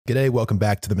G'day, welcome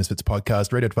back to the Misfits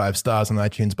podcast, rated 5 stars on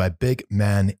iTunes by Big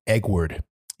Man Eggward.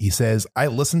 He says, I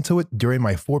listened to it during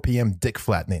my 4 p.m. dick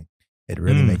flattening. It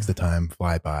really makes the time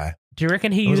fly by. Do you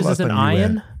reckon he uses an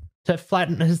iron to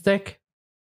flatten his dick?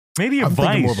 Maybe a I'm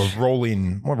vice. thinking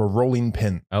more of a rolling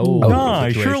pin. No,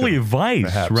 surely a vice,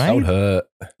 perhaps. right? That would hurt.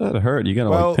 That'd hurt. You gotta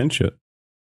like pinch it.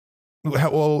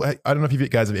 Well, I don't know if you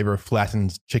guys have ever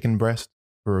flattened chicken breast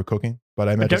for cooking, but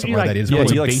I imagine something like that is. Yeah,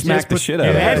 you like smack the shit out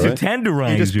of it. It has a Right?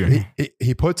 tenderizer.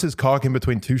 He puts his cock in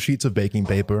between 2 sheets of baking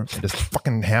paper and just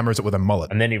fucking hammers it with a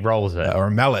mullet. And then he rolls it. Or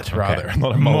a mallet, rather.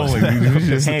 Not a mullet.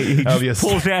 He just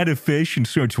pulls out a fish and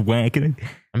starts whacking it.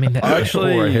 I mean, or a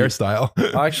hairstyle.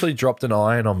 I actually dropped an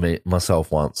iron on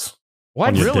myself once.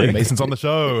 what? Really? Mason's on the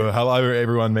show. Hello,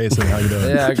 everyone. Mason, how you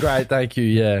doing? Yeah, great. Thank you.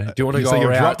 Yeah. Do you want to go So you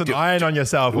around? dropped an iron on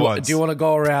yourself once. Do you want to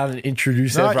go around and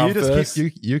introduce everyone you just first?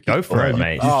 you Go for it,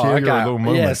 mate. You share your little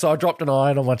moment. Yeah, so I dropped an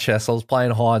iron on my chest. I was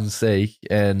playing hide and seek,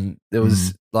 and there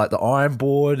was like the iron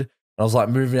board. And I was like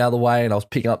moving out of the way, and I was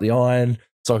picking up the iron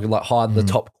so I could like hide in the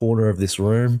top corner of this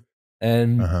room.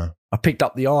 And I picked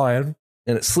up the iron,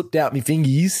 and it slipped out my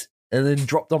fingies, and then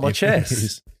dropped on my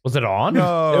chest. Was it on?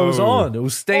 No. It was on. It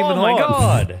was steaming hot. Oh my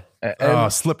god!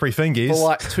 And slippery fingies. for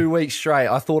like 2 weeks straight,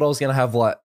 I thought I was going to have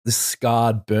like this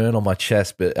scarred burn on my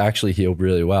chest, but it actually healed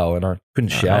really well, and I couldn't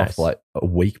shower for like a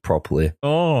week properly.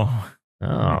 Oh,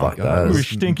 But you're a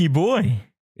stinky boy.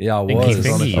 yeah, I Stinky was.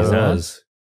 fingies, I huh? was.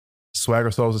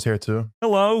 SwaggerSouls is here too.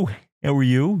 Hello, how are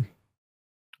you?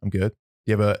 I'm good.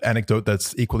 Do you have an anecdote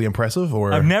that's equally impressive?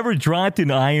 Or I've never dropped an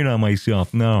iron on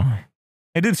myself, no.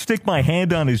 I did stick my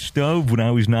hand on his stove when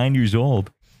I was 9 years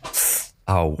old.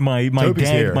 Oh, My Toby's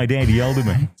here. dad yelled at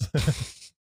me.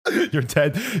 your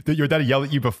dad yelled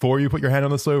at you before you put your hand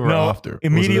on the stove or No, after? Was it a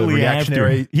immediately after.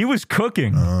 reactionary? He was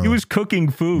cooking. He was cooking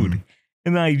food.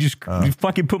 And I just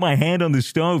fucking put my hand on the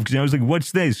stove because I was like,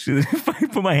 what's this? I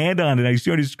put my hand on it. I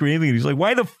started screaming. And he's like,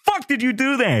 why the fuck did you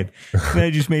do that? And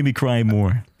that just made me cry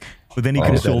more. But then he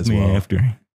consoled me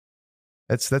after.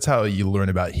 That's how you learn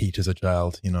about heat as a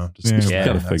child, you know. Yeah.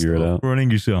 gotta figure it out. Running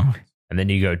yourself. And then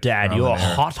you go, Dad, Oh, you're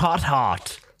there. hot, hot,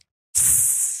 hot.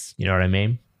 You know what I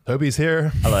mean? Toby's here.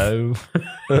 Hello.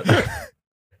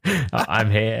 I'm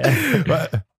here.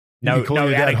 But No, you call no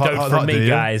your dad anecdote hot, from hot, do me, you?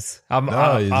 guys. I'm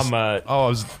I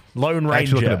was Lone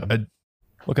actually Ranger.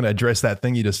 looking to address that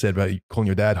thing you just said about you calling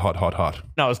your dad hot, hot, hot.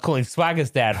 No, I was calling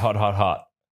Swagger's dad hot, hot, hot.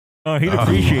 Oh, he'd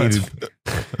appreciate it.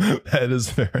 That is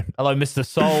fair. Hello, Mr.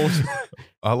 Souls.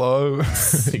 Hello.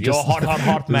 You're hot, hot,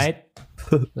 hot, mate.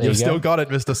 You've still got it,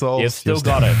 Mr. Souls. You've still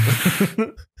got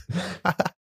it.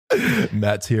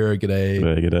 Matt's here. G'day.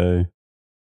 G'day.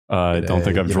 I don't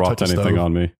think I've You ever dropped touch a anything stove?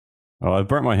 on me. Oh, I've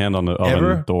burnt my hand on the oven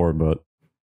Ever? door, but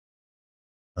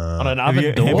On an Have oven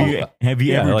you, door? have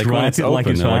you ever like when dropped it's it like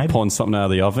open, it's they're like hot? pulling something out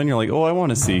of the oven. You're like, oh, I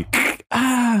want to see.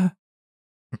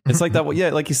 It's like that. Yeah,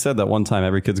 like you said that one time.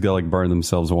 Every kid's got to like burn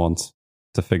themselves once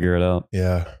to figure it out.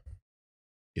 Yeah.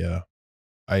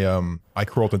 I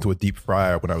crawled into a deep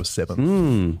fryer when I was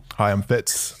 7. Hi, I'm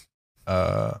Fitz.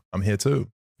 I'm here too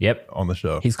Yep. on the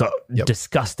show. He's got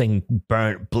disgusting,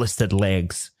 burnt, blistered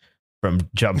legs from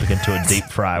jumping into a deep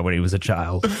fryer when he was a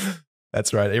child.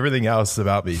 That's right. Everything else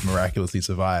about me miraculously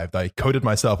survived. I coated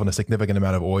myself in a significant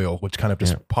amount of oil, which kind of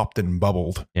just popped and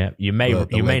bubbled. Yeah, you may The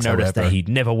notice legs are that ever- he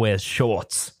never wears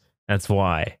shorts. That's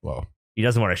why Well, he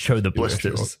doesn't want to show the You wear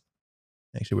blisters. shorts.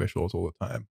 I actually wear shorts all the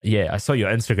time. Yeah, I saw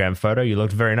your Instagram photo. You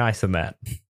looked very nice in that.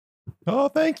 Oh,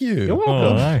 thank you. You're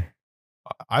welcome. Oh, aye.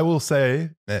 I will say,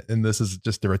 and this is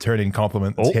just a returning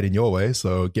compliment that's heading your way,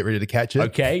 so get ready to catch it.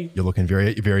 Okay. You're looking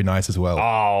very, very nice as well.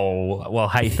 Oh, well,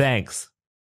 hey, thanks.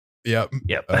 Yep.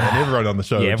 Yep. And everyone on the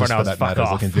show, Yeah, just everyone for else, that fuck matter, is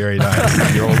off. looking very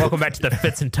nice. You're all Welcome back to the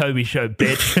Fitz and Toby show,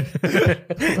 bitch.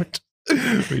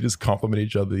 we just compliment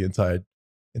each other the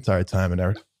entire time,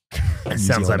 and That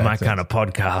sounds like my kind of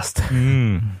podcast.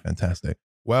 fantastic.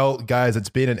 Well, guys, it's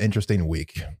been an interesting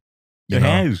week. You It know,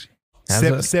 has. Has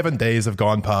it? 7 days have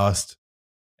gone past,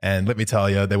 and let me tell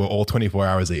you, they were all 24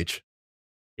 hours each.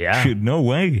 Yeah. Shit, no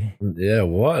way. Yeah,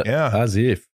 what? Yeah. As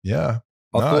if. Yeah.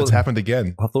 I No, thought- it's happened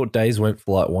again. I thought days went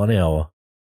for like 1 hour.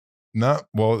 No,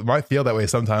 well, it might feel that way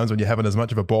sometimes when you're having as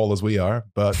much of a ball as we are,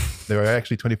 but they were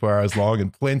actually 24 hours long,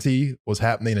 and plenty was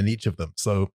happening in each of them.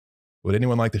 So, would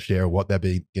anyone like to share what they've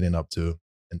been getting up to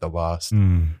in the last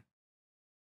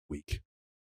week?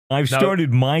 I've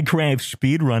started Minecraft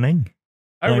speedrunning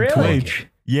Oh, on really? Twitch.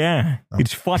 Yeah, Oh.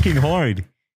 it's fucking hard.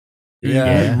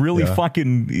 Yeah. It really Yeah.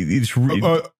 fucking. It's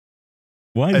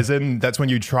what? As in, that's when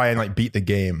you try and like beat the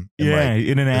game. In Yeah, like,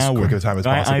 in an as hour. quick a time as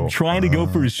possible. I'm trying to go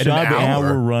for a In an sub-hour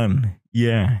hour? run.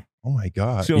 Yeah. Oh my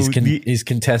god! So He's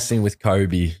contesting with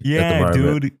Kobe. at the yeah,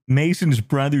 moment. dude. Mason's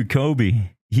brother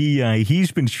Kobe.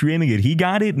 he's been streaming it. He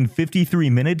got it in 53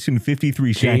 minutes and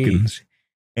 53 seconds.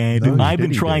 And I've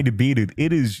been trying to beat it.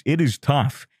 It is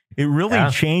tough. It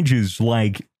really changes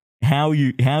like how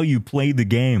you play the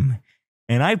game.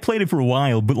 And I played it for a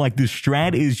while, but like the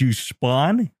strat is you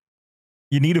spawn,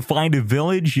 you need to find a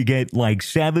village, you get like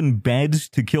 7 beds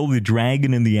to kill the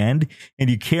dragon in the end, and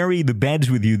you carry the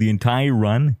beds with you the entire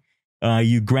run.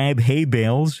 You grab hay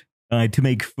bales to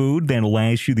make food that'll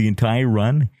last you the entire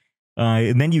run.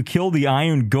 And then you kill the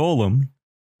iron golem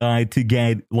to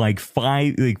get like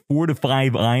 4 to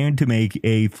 5 iron to make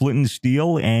a flint and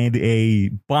steel and a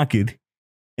bucket.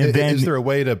 And then, is there a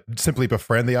way to simply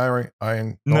befriend the iron?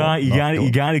 No, you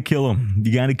got to kill him.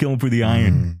 You got to kill him for the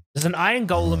iron. Does an iron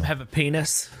golem have a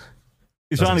penis?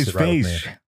 It's on his face.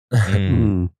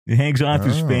 It hangs off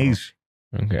his face.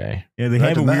 Okay. Yeah, they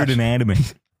have a weird anatomy.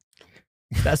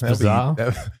 That's bizarre.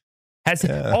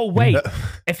 Wait.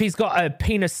 If he's got a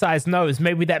penis-sized nose,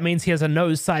 maybe that means he has a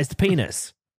nose-sized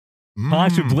penis.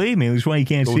 Possibly. Maybe that's why you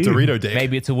can't see Dorito dick.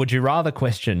 Maybe it's a would you rather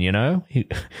question, you know?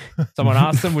 Someone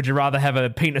asked him, would you rather have a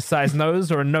penis-sized nose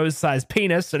or a nose-sized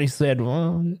penis? And he said,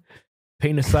 well,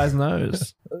 penis-sized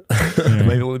nose.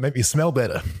 Maybe it'll make me smell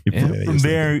better.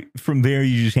 Yeah. From there,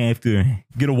 you just have to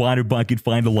get a water bucket,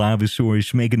 find a lava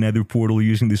source, make another portal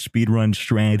using the speedrun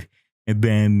strat. And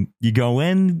then you go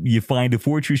in, you find a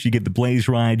fortress, you get the blaze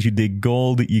rods, you dig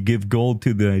gold, you give gold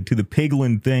to the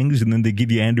piglin things, and then they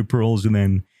give you ender pearls, and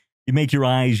then you make your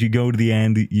eyes, you go to the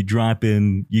end, you drop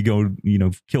in, you go,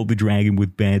 kill the dragon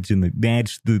with beds, and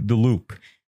that's the loop.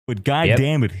 But god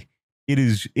damn it, it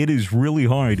is really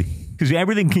hard because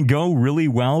everything can go really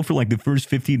well for like the first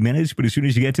 15 minutes, but as soon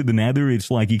as you get to the nether, it's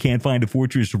like you can't find a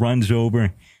fortress, runs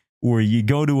over. Or you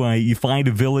go to you find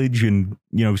a village and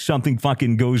something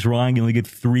fucking goes wrong. You only get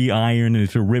 3 iron and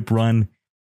it's a rip run.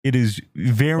 It is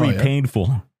very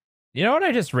painful. You know what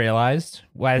I just realized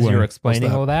as you were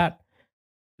explaining all that?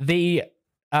 The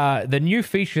new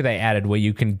feature they added where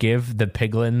you can give the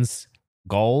piglins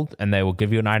gold and they will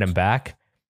give you an item back.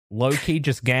 Low key,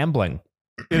 just gambling.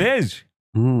 It is.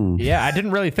 Yeah, I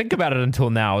didn't really think about it until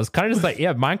now. It was kind of just like,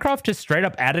 Minecraft just straight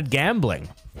up added gambling.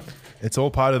 It's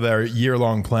all part of their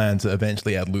year-long plan to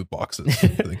eventually add loot boxes for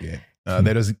the game.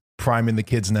 They're just priming the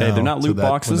kids now. Hey, they're not loot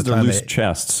boxes, they're loose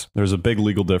chests. There's a big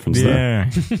legal difference there.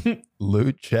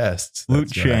 Loot chests.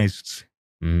 Loot chests.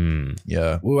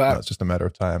 Yeah, it's just a matter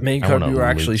of time. Me and Kobe were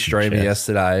actually streaming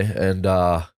yesterday, and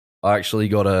I actually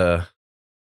got I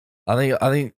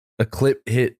think a clip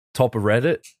hit top of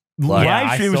Reddit.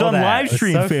 It was on live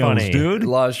stream fails, dude.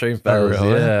 Live stream fails,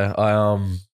 yeah.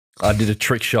 I did a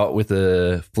trick shot with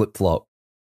a flip flop.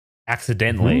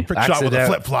 Accidentally. Trick shot with a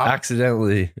flip flop.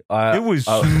 Accidentally. It was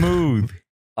smooth.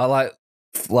 I like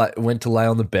went to lay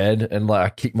on the bed and I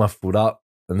kicked my foot up,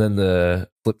 and then the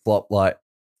flip flop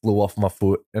flew off my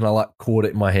foot, and I caught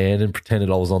it in my hand and pretended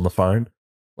I was on the phone.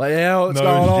 What's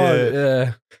going on?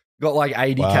 Yeah. Got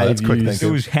 80K views.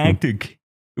 It was hectic.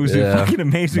 It was a fucking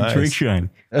amazing trick shot.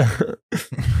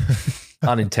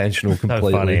 Unintentional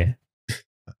completely. So funny.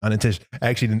 Unintentional.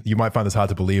 Actually, you might find this hard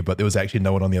to believe, but there was actually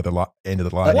no one on the other end of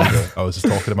the line. I was just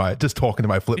talking to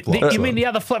my flip flop. You mean the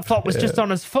other flip flop was just on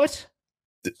his foot?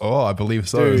 Oh, I believe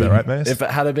so. Dude, is that right, Mace? If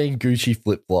it had been Gucci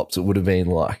flip flops, it would have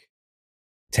been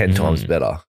 10 times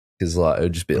better because it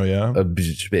would just be it'd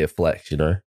just be a flex,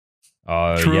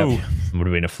 Oh, true. Yep. Would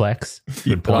have been a flex.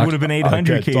 It would have been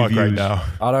 800K views. Right now.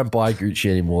 I don't buy Gucci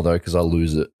anymore though because I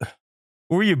lose it.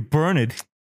 Or you burn it.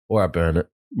 Or I burn it.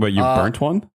 Wait, you burnt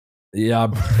one? Yeah, I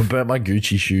burnt my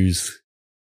Gucci shoes.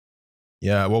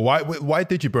 Yeah, well, why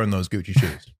did you burn those Gucci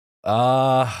shoes?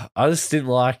 I just didn't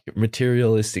like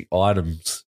materialistic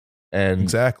items, and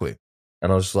exactly.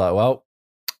 And I was just like, well,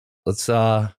 let's.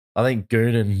 I think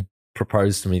Goonan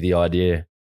proposed to me the idea.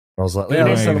 I was like,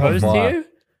 Did he propose to you?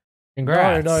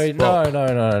 Congrats. No,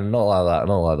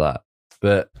 not like that.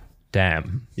 But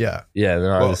damn, yeah.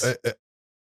 Then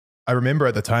I remember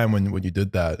at the time when you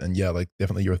did that, and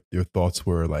definitely your thoughts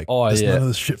were like, none of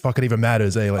this shit fucking even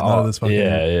matters, eh? None of this fucking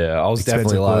I was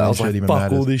definitely I was like,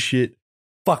 fuck all this shit,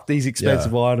 fuck these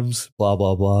expensive items, blah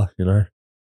blah blah,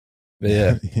 But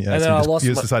yeah. And then you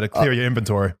just decided to clear your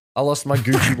inventory. I lost my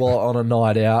Gucci wallet on a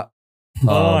night out.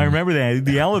 I remember that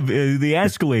the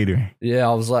escalator. Yeah,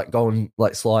 I was going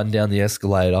sliding down the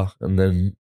escalator, and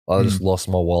then I just lost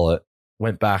my wallet.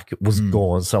 Went back, it was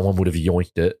gone. Someone would have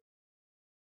yoinked it.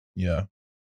 Yeah.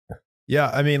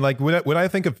 I mean, when I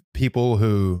think of people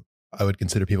who I would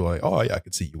consider people I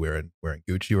could see you wearing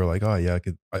Gucci, or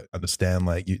I understand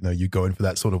you going for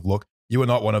that sort of look. You are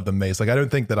not one of them, Mace. I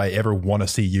don't think that I ever want to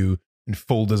see you in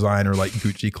full design or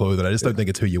Gucci clothing. I just don't think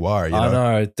it's who you are. I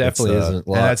know, it definitely isn't.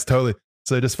 And that's totally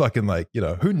so. Just fucking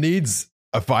who needs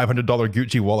a $500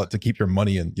 Gucci wallet to keep your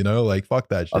money in, you know, like fuck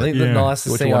that shit. I think the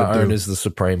nicest thing I own do. is the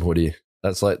Supreme hoodie.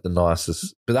 That's like the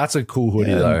nicest, but that's a cool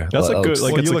hoodie though. That's like, a good,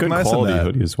 like, it's a good nice quality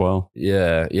hoodie as well.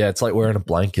 Yeah, it's like wearing a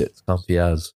blanket. It's comfy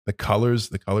as. The colors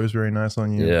very nice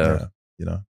on you. Yeah. You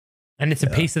know. And it's a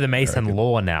piece of the Mason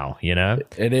law now, you know?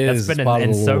 It is. That's been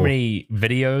in so many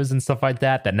videos and stuff like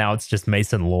that now it's just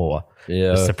Mason law.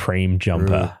 Yeah. The Supreme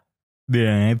jumper.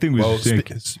 Yeah, I think it was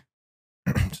sick.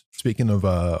 Speaking of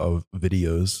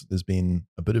videos, there's been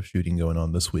a bit of shooting going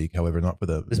on this week. However, not for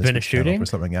the. There's been a shooting for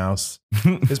something else.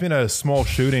 There's been a small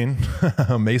shooting.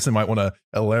 Mason might want to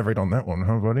elaborate on that one,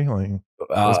 huh, buddy? Like,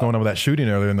 what's going on with that shooting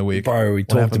earlier in the week? Bro, we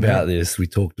talked about this.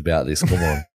 Come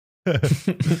on.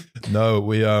 No,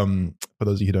 we for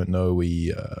those of you who don't know,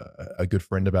 we a good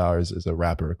friend of ours is a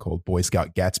rapper called Boy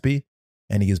Scout Gatsby,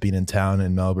 and he has been in town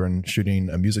in Melbourne shooting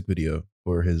a music video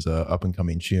for his up and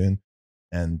coming tune.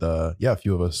 And a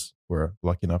few of us were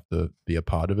lucky enough to be a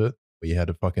part of it. We had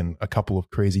a couple of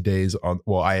crazy days on.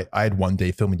 Well, I had one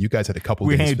day filming. You guys had a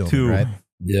couple of days filming, right?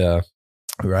 Yeah,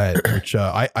 right. Which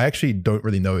I actually don't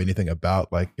really know anything about,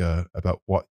 about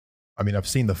what. I mean, I've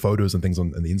seen the photos and things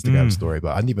on the Instagram story,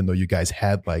 but I didn't even know you guys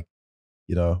had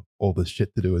all this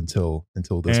shit to do until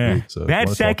this week. So that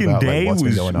second day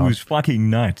was fucking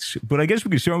nuts. But I guess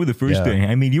we could start with the first day.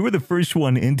 I mean, you were the first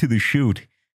one into the shoot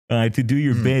to do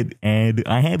your bit, and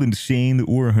I haven't seen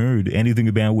or heard anything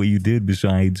about what you did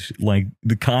besides like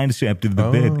the concept of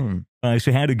the bit.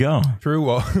 So how'd it go? True.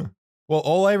 Well,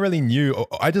 all I really knew,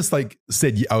 I just said,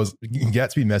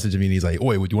 Gatsby messaged me and he's like,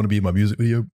 "Oi, would you want to be in my music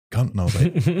video, cunt?" And I was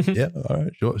like, "Yeah, all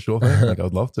right, sure thing. Like,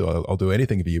 I'd love to. I'll do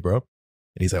anything for you, bro." And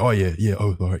he's like, "Oh yeah.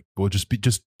 Oh, all right. Well, just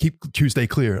keep Tuesday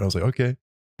clear." And I was like, "Okay."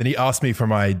 Then he asked me for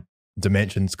my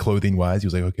dimensions clothing wise. He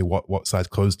was like, "Okay, what size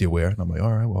clothes do you wear?" And I'm like,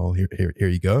 "All right, well, here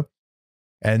you go."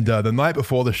 And the night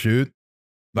before the shoot,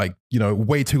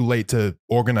 way too late to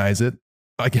organize it,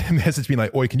 I get a message being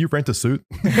like, "Oi, can you rent a suit?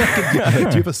 Do you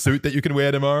have a suit that you can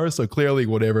wear tomorrow?" So clearly,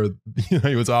 whatever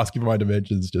he was asking for my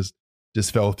dimensions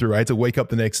just fell through. I had to wake up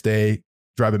the next day,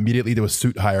 drive immediately to a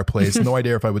suit hire place. No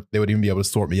idea if they would even be able to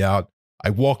sort me out.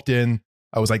 I walked in.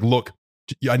 I was like, "Look,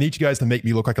 I need you guys to make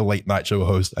me look like a late night show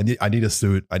host. I need a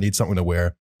suit. I need something to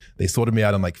wear." They sorted me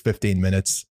out in like 15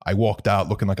 minutes. I walked out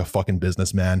looking like a fucking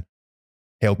businessman.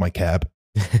 Hailed my cab.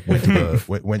 Went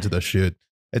to the shoot.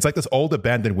 It's like this old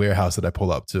abandoned warehouse that I pull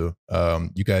up to.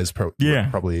 You guys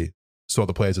probably saw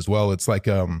the place as well. It's like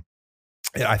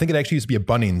I think it actually used to be a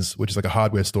Bunnings, which is like a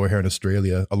hardware store here in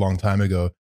Australia a long time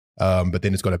ago. But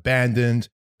then it's got abandoned.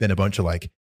 Then a bunch of like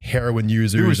heroin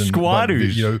users and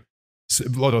squatters. A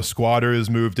lot of squatters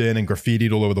moved in and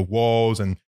graffitied all over the walls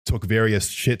and took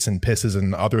various shits and pisses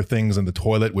and other things in the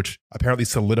toilet, which apparently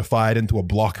solidified into a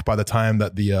block by the time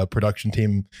that the production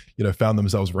team, found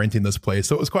themselves renting this place.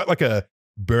 So it was quite like a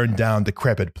burned down,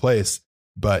 decrepit place.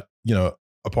 But,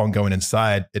 upon going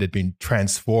inside, it had been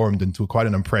transformed into quite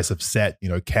an impressive set,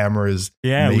 cameras,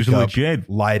 makeup, it was legit.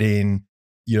 lighting,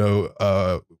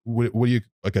 what do you,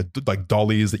 like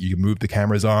dollies that you move the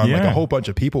cameras on. Like a whole bunch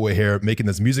of people were here making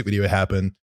this music video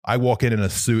happen. I walk in a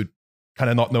suit, kind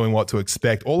of not knowing what to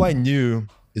expect. All I knew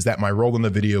is that my role in the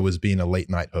video was being a late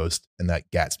night host and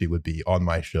that Gatsby would be on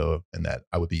my show and that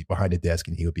I would be behind a desk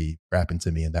and he would be rapping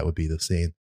to me and that would be the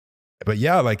scene. But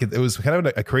yeah, it was kind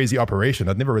of a crazy operation.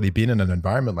 I'd never really been in an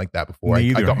environment like that before.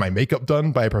 I got my makeup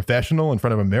done by a professional in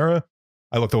front of a mirror.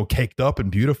 I looked all caked up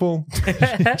and beautiful.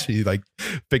 She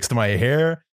fixed my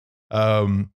hair.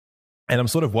 And I'm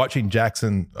sort of watching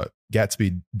Jackson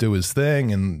Gatsby do his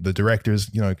thing, and the directors,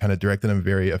 kind of directing him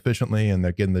very efficiently, and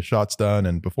they're getting the shots done.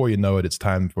 And before you know it, it's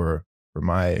time for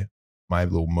my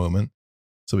little moment.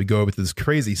 So we go over to this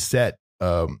crazy set,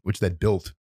 which they'd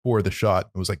built for the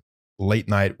shot. It was like late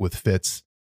night with Fitz,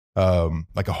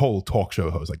 like a whole talk show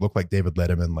host, looked like David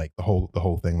Letterman, like the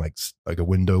whole thing, like a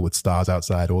window with stars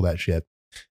outside, all that shit.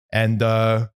 And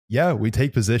we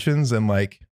take positions and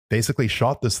basically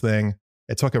shot this thing.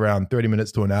 It took around 30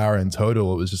 minutes to an hour in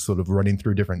total. It was just sort of running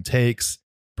through different takes,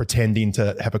 pretending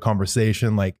to have a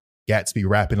conversation, like Gatsby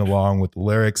rapping along with the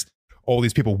lyrics, all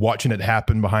these people watching it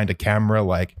happen behind a camera,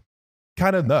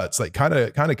 kind of nuts, kind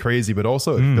of crazy, but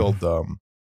also it felt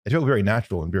very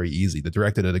natural and very easy. The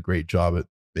director did a great job at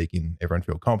making everyone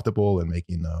feel comfortable and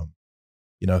making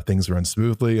things run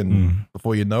smoothly. And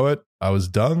before you know it, I was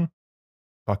done.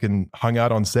 Fucking hung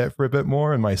out on set for a bit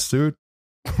more in my suit.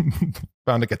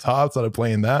 Found a guitar, started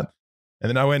playing that, and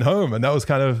then I went home, and that was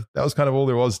kind of all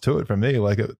there was to it for me.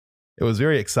 It was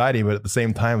very exciting, but at the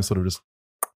same time, sort of just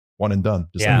one and done.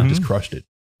 Just crushed it.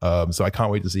 So I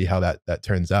can't wait to see how that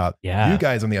turns out. Yeah. You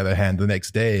guys, on the other hand, the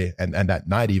next day and that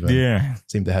night even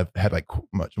seem to have had like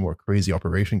much more crazy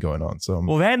operation going on. So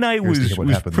well, that night was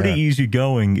pretty easy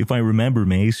going, if I remember,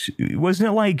 Mace. Wasn't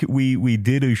it like we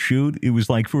did a shoot? It was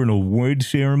like for an award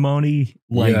ceremony,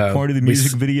 like part of the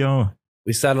music video.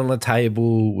 We sat on a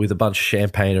table with a bunch of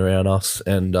champagne around us,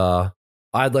 and I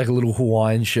had like a little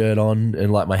Hawaiian shirt on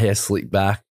and like my hair slicked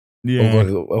back. Yeah, or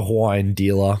like a Hawaiian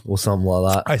dealer or something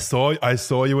like that. I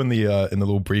saw you in the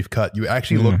little brief cut. You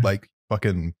actually looked like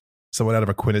fucking someone out of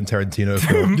a Quentin Tarantino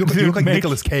film. You look like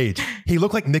Nicolas Cage. He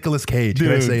looked like Nicolas Cage.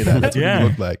 Can I say that? That's what he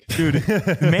looked like. Dude,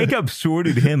 the makeup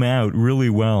sorted him out really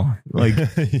well. Like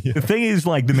the thing is,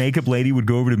 like the makeup lady would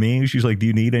go over to me and she's like, "Do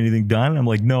you need anything done?" I'm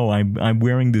like, "No, I'm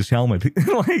wearing this helmet."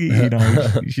 Like, you know,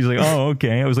 she's like, "Oh,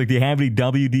 okay." I was like, "Do you have any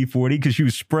WD-40?" Because she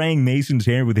was spraying Mason's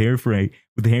hair with hairspray.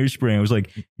 I was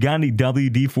like, "Got any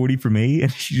WD-40 for me?"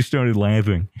 And she just started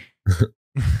laughing.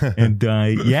 And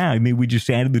I mean, we just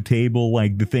sat at the table.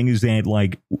 Like the thing is that,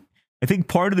 like, I think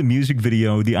part of the music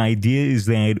video, the idea is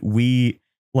that we,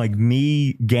 like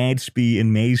me, Gatsby,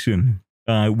 and Mason,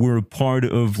 were a part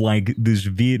of like this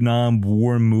Vietnam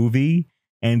War movie,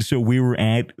 and so we were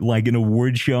at like an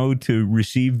award show to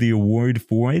receive the award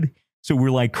for it. So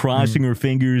we're like crossing our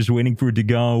fingers, waiting for it to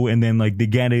go, and then like they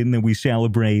get it, and then we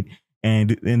celebrate,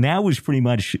 and that was pretty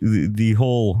much the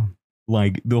whole.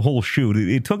 Like the whole shoot,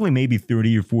 it took like maybe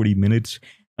 30 or 40 minutes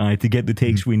to get the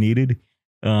takes we needed.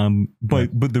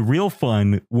 But the real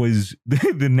fun was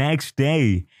the next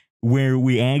day where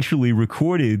we actually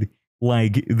recorded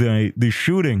like the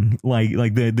shooting,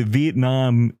 like the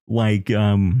Vietnam like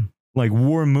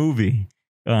war movie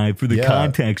for the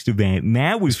context of that, and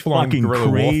that was fucking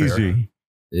crazy. Warfare.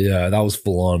 Yeah, that was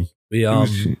full on.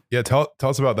 Tell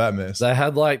us about that, miss. They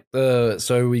had like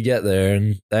so we get there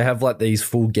and they have like these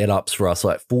full get-ups for us,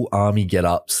 like full army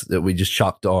get-ups that we just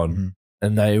chucked on,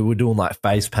 and they were doing like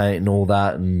face paint and all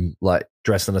that and like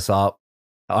dressing us up.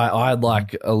 I had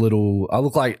like I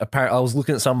look like, apparently I was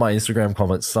looking at some of my Instagram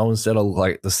comments, someone said I look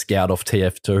like the scout off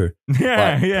TF2.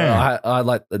 I had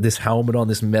like this helmet on,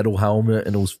 this metal helmet,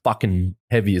 and it was fucking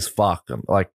heavy as fuck. I'm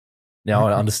like, now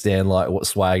I understand like what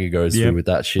Swagger goes through with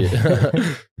that shit.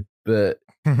 But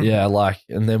yeah, like,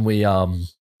 and then we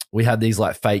had these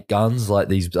like fake guns, like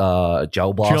these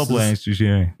gel blasters.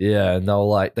 Yeah, and they were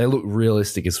like, they look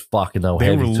realistic as fuck, and they were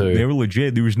heavy too. They were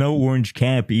legit. There was no orange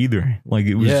cap either. Like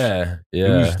it was, it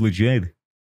was legit.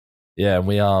 Yeah, and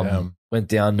we went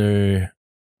down to,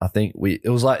 I think it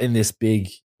was like in this big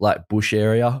like bush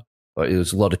area. Like it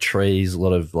was a lot of trees, a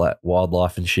lot of like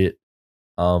wildlife and shit.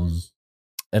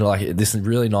 And like this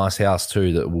really nice house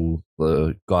too that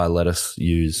the guy let us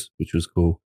use, which was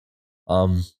cool.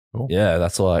 Cool. Yeah,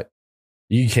 that's like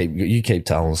you keep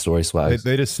telling the story, Swag.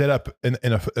 They just set up in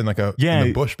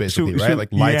a bush basically, right?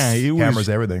 Like lights, cameras,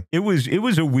 everything. It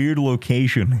was a weird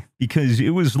location because it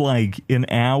was like an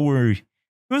hour.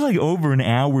 It was like over an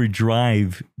hour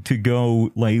drive to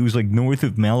go. Like it was like north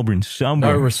of Melbourne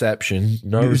somewhere. No reception.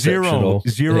 Zero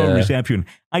reception.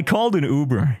 I called an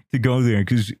Uber to go there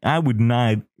because I would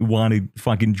not want to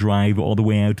fucking drive all the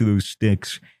way out to those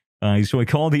sticks. So I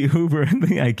called the Uber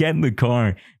and I get in the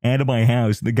car out of my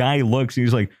house. The guy looks and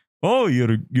he's like, "Oh,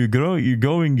 you're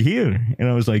going here?" And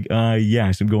I was like,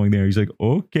 "Yes, I'm going there." He's like,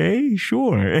 "Okay,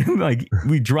 sure." And like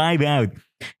we drive out.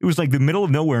 It was like the middle of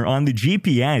nowhere. On the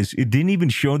GPS, it didn't even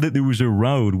show that there was a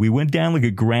road. We went down like a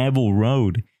gravel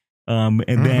road. And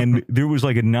then there was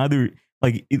like another,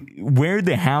 like where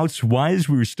the house was,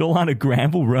 we were still on a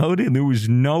gravel road and there was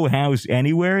no house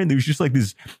anywhere. And there was just like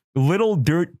this little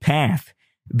dirt path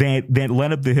that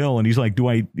led up the hill. And he's like,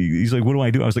 he's like, "What do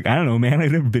I do?" I was like, "I don't know, man.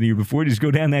 I've never been here before. Just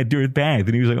go down that dirt path."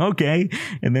 And he was like, "Okay."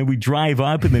 And then we drive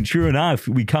up and then sure enough,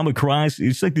 we come across,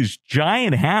 it's like this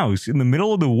giant house in the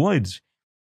middle of the woods.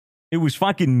 It was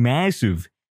fucking massive.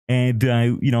 And,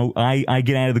 I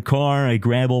get out of the car, I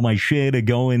grab all my shit, I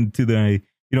go into the,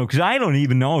 because I don't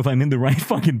even know if I'm in the right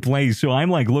fucking place. So I'm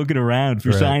like looking around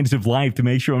for signs of life to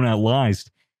make sure I'm not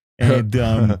lost.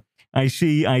 And I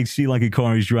see like a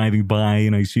car is driving by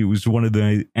and I see it was one of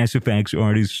the SFX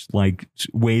artists like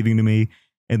waving to me.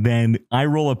 And then I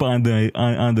roll up in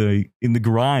the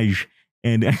garage.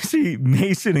 And I see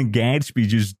Mason and Gatsby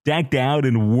just decked out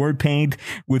in war paint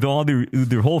with all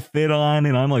their whole fit on,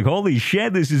 and I'm like, "Holy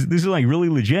shit, this is like really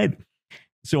legit."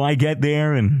 So I get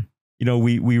there, and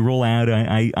we roll out.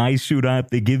 I suit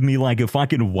up. They give me like a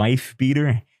fucking wife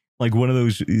beater, like one of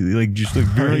those, like just like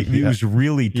very. It was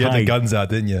really tight. You had the guns out,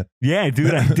 didn't you? Yeah,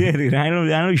 dude, I did. And I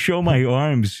don't show my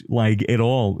arms like at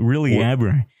all, really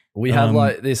ever. We had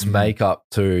like this makeup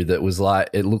too that was like,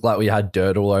 it looked like we had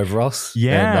dirt all over us.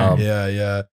 Yeah.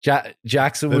 And,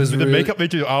 Jackson was the really, makeup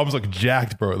made your arms look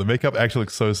jacked, bro. The makeup actually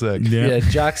looks so sick. yeah,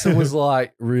 Jackson was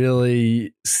like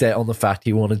really set on the fact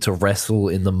he wanted to wrestle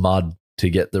in the mud to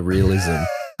get the realism.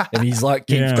 And he's like,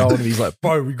 keeps going. And he's like,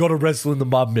 bro, we got to wrestle in the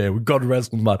mud, man. We got to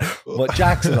wrestle in the mud. I'm like,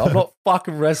 Jackson, I'm not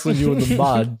fucking wrestling you in the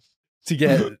mud to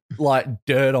get like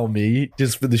dirt on me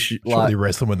just for the Surely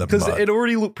wrestle in the mud. Because it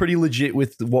already looked pretty legit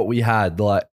with what we had.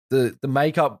 Like the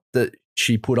makeup that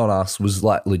she put on us was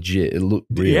like legit. It looked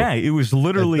real. Yeah, it was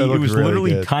literally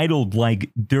good. titled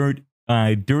like dirt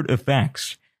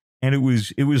effects. And it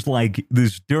was like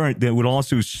this dirt that would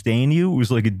also stain you. It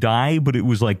was like a dye, but it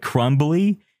was like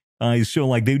crumbly. So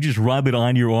like they would just rub it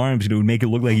on your arms and it would make it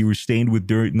look like you were stained with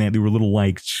dirt and that there were little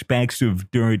like specks of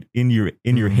dirt in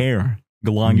your hair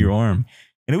along your arm.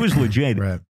 And it was legit.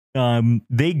 Right.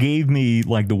 They gave me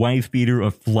like the wife beater, a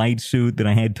flight suit that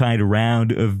I had tied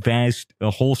around, a vest,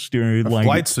 a holster, like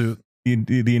flight suit.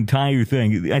 The entire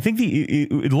thing. I think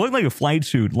it looked like a flight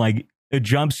suit, like a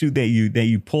jumpsuit that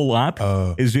you pull up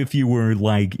as if you were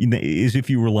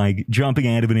like jumping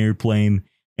out of an airplane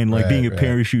and like being a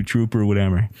parachute trooper or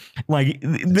whatever. Like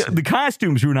the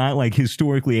costumes were not like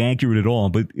historically accurate at all,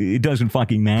 but it doesn't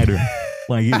fucking matter.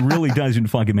 Like it really doesn't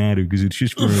fucking matter because it's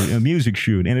just for a music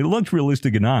shoot and it looked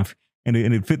realistic enough and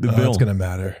it fit the bill. It's gonna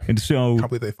matter. And so I can't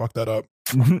believe they fucked that up.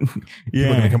 yeah,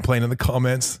 People are gonna complain in the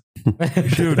comments.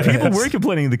 Dude, people were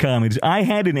complaining in the comments. I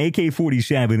had an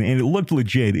AK-47 and it looked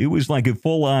legit. It was like a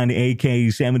full-on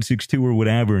AK-762 or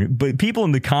whatever. But people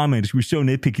in the comments were so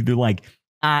nitpicky. They're like,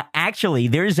 actually,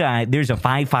 there's a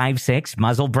 5.56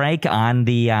 muzzle brake on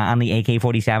the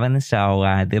AK-47,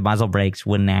 so the muzzle brakes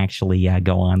wouldn't actually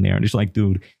go on there. and it's like,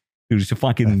 dude, it was a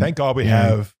fucking. Thank God we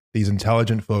have these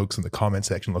intelligent folks in the comment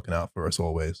section looking out for us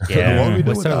always. Yeah, What would we do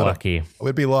we're so without lucky. them?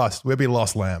 We'd be lost. We'd be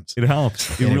lost lambs. It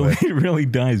helps. Anyway. It really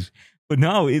does. But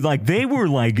no, it, like they were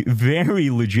like very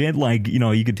legit. Like, you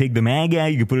know, you could take the mag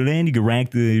out, you could put it in, you could rack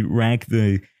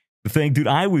the thing. Dude,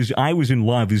 I was in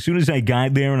love. As soon as I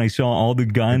got there and I saw all the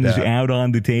guns out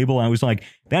on the table, I was like,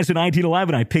 that's a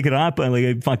 1911. I pick it up,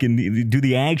 I fucking do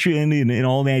the action and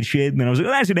all that shit. And then I was like,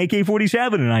 oh, that's an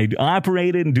AK-47. And I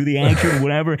operate it and do the action and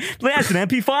whatever. That's an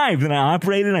MP5. Then I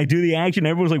operate it and I do the action.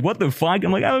 Everyone's like, what the fuck?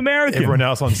 I'm like, I'm American. Everyone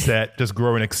else on set just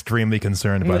growing extremely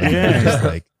concerned about it. Just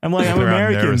like, I'm like, I'm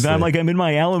American. I'm like, I'm in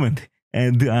my element.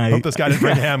 And I hope this guy didn't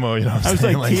bring ammo. You know what I'm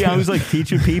saying? I was like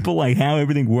teaching people like how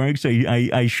everything works.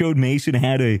 I showed Mason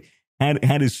how to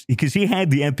because he had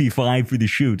the MP5 for the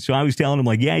shoot. So I was telling him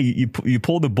like, yeah, you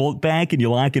pull the bolt back and you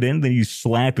lock it in, then you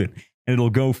slap it and it'll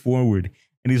go forward.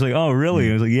 And he's like, oh, really?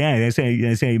 I was like, yeah, that's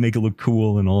how you make it look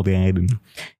cool and all that.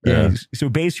 And so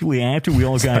basically after we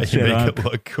all got set up,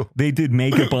 cool. They did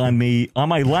makeup on me. On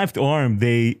my left arm,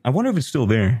 I wonder if it's still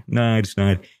there. No, it's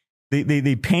not.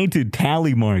 They painted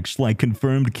tally marks, like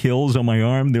confirmed kills on my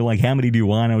arm. They're like, how many do you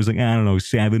want? I was like, I don't know,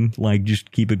 7. Like,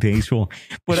 just keep it tasteful.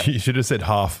 But you should have said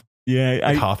half.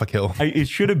 Yeah, half a kill. It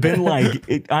should have been like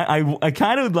I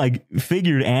kind of like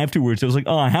figured afterwards. I was like,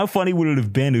 oh, how funny would it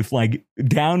have been if like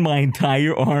down my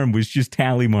entire arm was just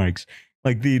tally marks,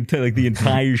 like the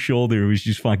entire shoulder was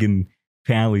just fucking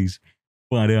tallies.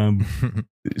 But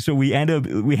so we had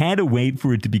to wait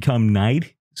for it to become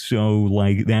night. So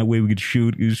like that way we could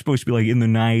shoot. It was supposed to be like in the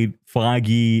night,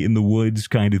 foggy, in the woods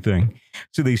kind of thing.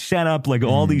 So they set up like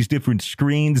all these different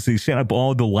screens. They set up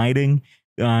all the lighting.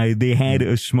 They had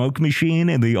a smoke machine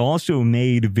and they also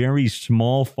made very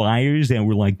small fires that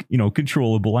were like, you know,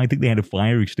 controllable. I think they had a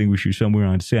fire extinguisher somewhere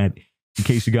on set in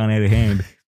case it got out of hand.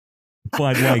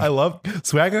 But like, I love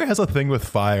Swagger has a thing with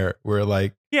fire where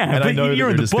like, yeah, and but I know you're that in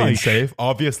you're the just being bush. safe.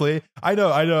 Obviously, I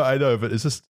know, but it's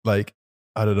just like,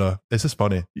 I don't know. It's just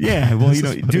funny. Yeah, well, you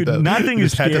know, dude, nothing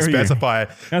is had to scarier. specify.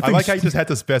 I like how you just had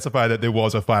to specify that there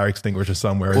was a fire extinguisher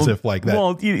somewhere, as if like that.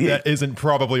 Well, that isn't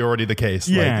probably already the case.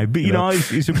 Yeah, like, but you know,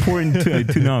 it's important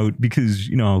to note because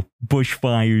you know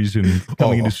bushfires and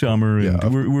coming into summer,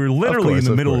 and we're literally in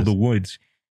the middle of the woods.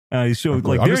 So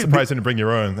like, I'm just surprised you didn't bring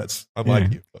your own. I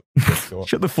like you. But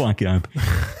shut the fuck up.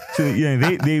 So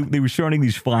yeah, they were starting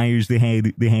these fires. They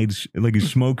had like a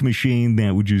smoke machine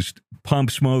that would just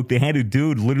pump smoke. They had a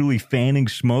dude literally fanning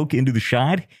smoke into the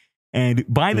shot. And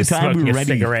by the time we were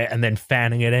ready, cigarette and then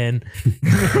fanning it in.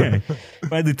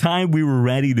 By the time we were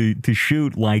ready to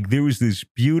shoot, like there was this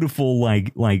beautiful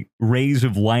like rays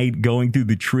of light going through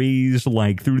the trees,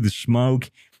 like through the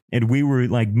smoke, and we were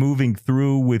like moving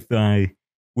through with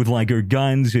like our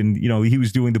guns, and you know he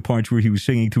was doing the parts where he was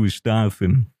singing to his stuff,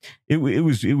 and it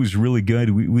was really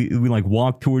good. We like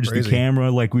walked towards the camera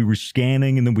like we were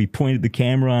scanning, and then we pointed the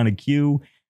camera on a cue,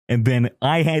 and then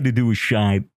I had to do a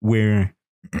shot where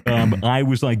I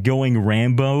was like going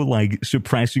Rambo, like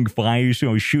suppressing fire. So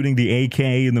I was shooting the AK,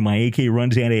 and then my AK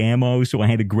runs out of ammo, so I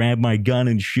had to grab my gun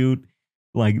and shoot,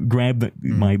 like grab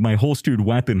my holstered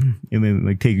weapon, and then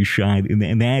like take a shot. And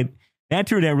that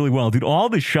turned out really well, dude. All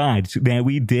the shots that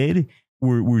we did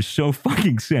were so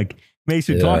fucking sick.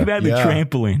 Mason, talk about the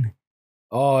trampoline.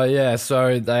 Oh yeah,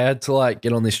 so they had to like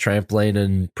get on this trampoline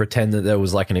and pretend that there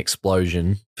was like an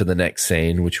explosion for the next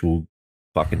scene, which we'll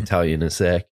fucking tell you in a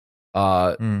sec.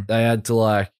 They had to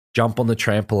like jump on the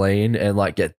trampoline and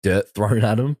like get dirt thrown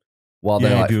at them while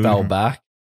they fell back.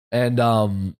 And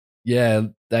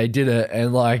they did it,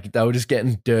 and like they were just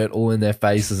getting dirt all in their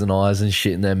faces and eyes and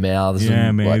shit in their mouths. Yeah,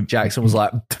 and, man. Like Jackson was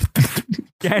like,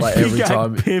 like every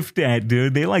time piffed at,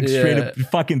 dude. They like straight up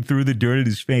fucking threw the dirt at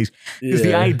his face. Because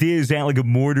the idea is that like a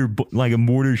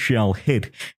mortar shell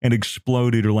hit and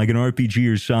exploded, or like an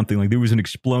RPG or something. Like there was an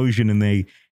explosion, and they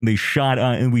shot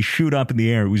and we shoot up in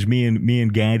the air. It was me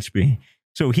and Gatsby.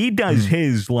 So he does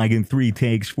his like in 4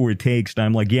 takes. And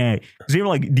I'm like, yeah. Because they were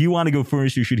like, do you want to go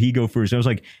first or should he go first? I was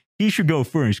like, he should go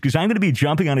first, because I'm going to be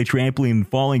jumping on a trampoline and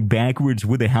falling backwards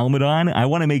with a helmet on. I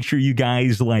want to make sure you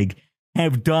guys like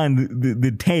have done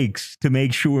the takes to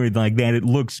make sure like that it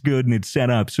looks good and it's set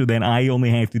up, so that I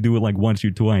only have to do it like once or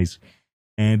twice.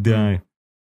 And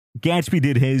Gatsby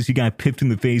did his. He got pipped in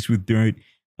the face with dirt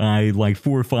like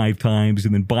 4 or 5 times,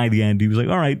 and then by the end he was like,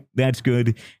 all right, that's good.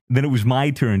 And then it was my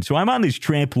turn. So I'm on this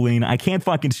trampoline. I can't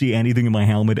fucking see anything in my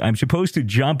helmet. I'm supposed to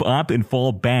jump up and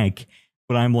fall back.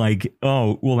 But I'm like,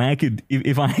 oh, well, I could,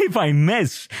 if I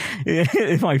miss,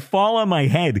 if I fall on my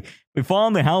head, if I fall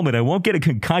on the helmet, I won't get a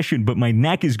concussion, but my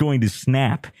neck is going to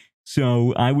snap.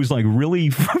 So I was like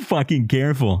really fucking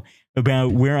careful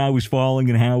about where I was falling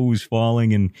and how I was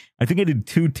falling. And I think I did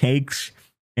 2 takes,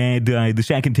 and the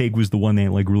second take was the one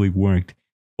that like really worked.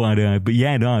 But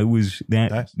yeah, no, it was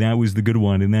that was the good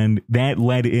one. And then that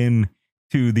led in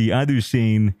to the other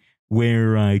scene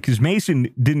where, because Mason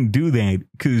didn't do that,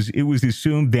 because it was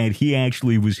assumed that he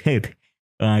actually was hit.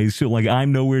 So like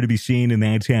I'm nowhere to be seen, and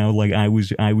that's how like I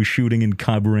was shooting and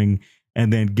covering.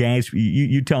 And then Gatsby,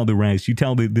 you tell the rest. You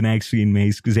tell the next scene,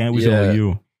 Mace, because that was all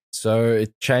you. So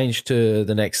it changed to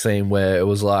the next scene where it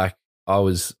was like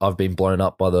I've been blown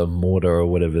up by the mortar or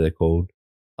whatever they're called.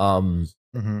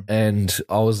 And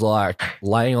I was like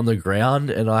laying on the ground,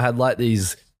 and I had like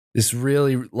this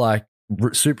really like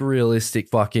super realistic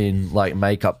fucking like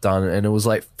makeup done, and it was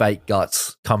like fake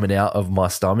guts coming out of my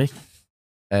stomach,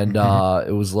 and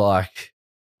it was like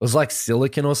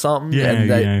silicone or something.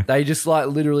 And they just like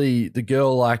literally, the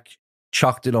girl like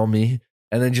chucked it on me,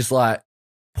 and then just like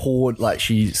poured, like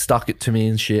she stuck it to me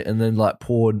and shit, and then like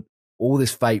poured all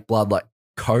this fake blood, like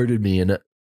coated me in it,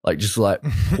 like just like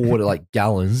poured it like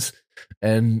gallons.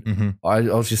 And I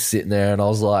was just sitting there, and I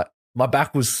was like, my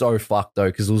back was so fucked though,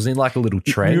 because it was in like a little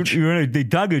trench. They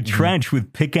dug a trench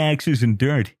with pickaxes and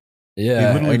dirt.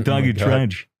 Yeah, they literally dug a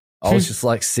trench. I was just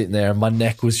like sitting there, and my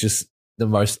neck was just the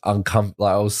most uncomfortable.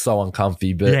 Like I was so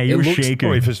uncomfy. But yeah, you were shaking.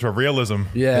 Probably just for realism.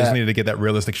 Yeah, they just needed to get that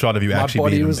realistic shot of you actually. My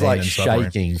body being was like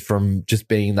shaking from just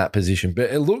being in that position.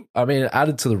 But it looked, I mean, it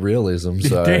added to the realism.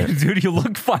 So dude, you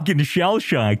look fucking shell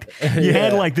shocked. You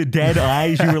had like the dead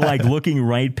eyes. You were like looking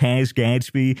right past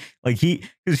Gatsby. Like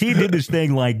because he did this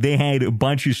thing, like they had a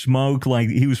bunch of smoke, like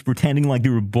he was pretending like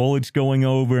there were bullets going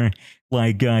over.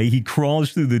 Like he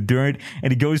crawls through the dirt,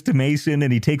 and he goes to Mason,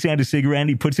 and he takes out a cigarette and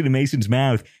he puts it in Mason's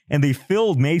mouth, and they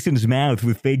filled Mason's mouth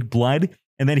with fake blood,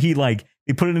 and then he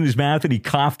put it in his mouth, and he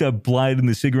coughed up blood, and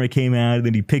the cigarette came out, and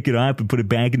then he picked it up and put it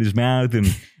back in his mouth, and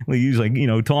he was like,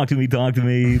 talk to me,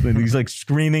 and he's like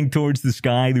screaming towards the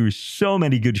sky. There were so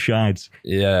many good shots.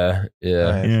 Yeah.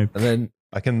 And then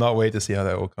I cannot wait to see how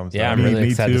that all comes. Yeah, I'm really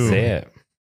excited to see it.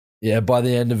 Yeah, by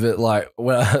the end of it, like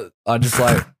when I just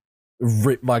like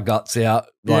ripped my guts out.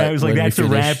 Like, I was like, that's a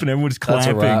wrap, and everyone's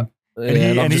clapping.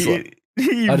 And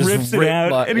he rips it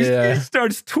out, and he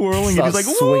starts twirling, and he's like,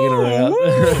 swinging around.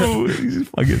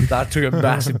 That took a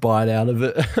massive bite out of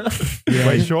it.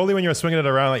 Wait, surely when you were swinging it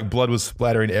around, like blood was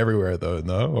splattering everywhere, though,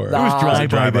 no? Or it was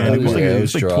dry by then. It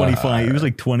was like 25. It was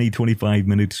like 20-25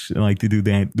 minutes, like to do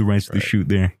that. The rest of the shoot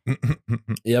there.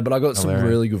 Yeah, but I got some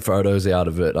really good photos out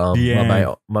of it.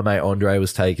 My mate Andre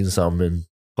was taking some, and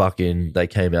fucking they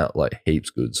came out like heaps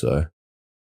good. So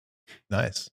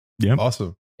nice. Yeah,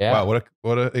 awesome. Yeah. Wow,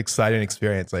 what an exciting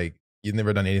experience. Like you've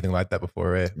never done anything like that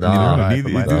before, right?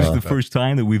 This is the first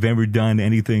time that we've ever done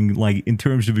anything like in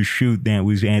terms of a shoot that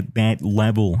was at that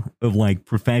level of like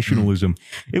professionalism.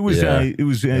 It was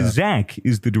Zach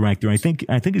is the director. I think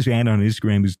his ad on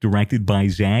Instagram is directed by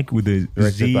Zach with a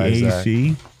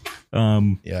ZAC.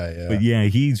 Yeah. But yeah,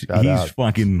 he's out.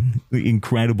 fucking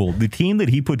incredible. The team that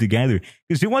he put together,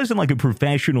 because it wasn't like a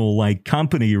professional like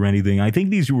company or anything. I think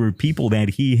these were people that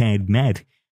he had met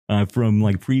from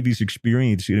like previous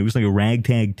experience. It was like a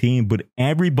ragtag team, but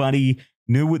everybody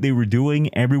knew what they were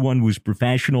doing. Everyone was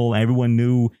professional. Everyone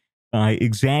knew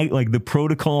exact like the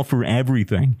protocol for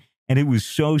everything. And it was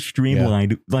so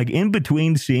streamlined, like in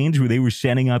between scenes where they were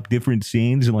setting up different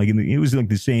scenes, and like it was like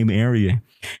the same area.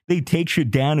 They take shit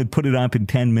down and put it up in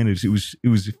 10 minutes. It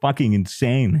was fucking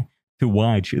insane to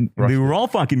watch. And they were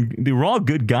all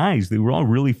good guys. They were all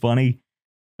really funny.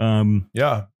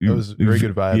 Yeah, it was very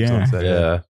good vibes. Yeah. On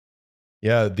set,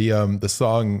 yeah. The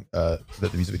song that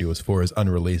the music video was for is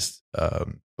unreleased. But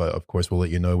of course, we'll let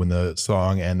you know when the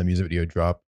song and the music video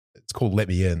drop. It's called "Let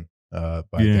Me In." By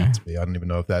Gatsby. I don't even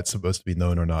know if that's supposed to be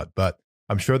known or not, but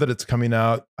I'm sure that it's coming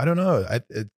out. I don't know.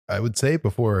 I would say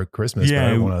before Christmas. Yeah, but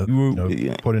I don't want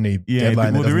to put any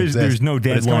deadline. Well, there's no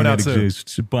deadline that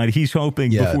exists, but he's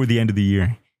hoping before the end of the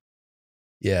year.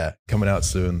 Yeah, coming out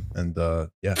soon, and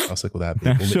I'll stick with that.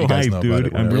 I'm so hyped,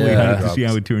 dude. I'm really hyped to see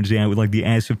how it turns out with like the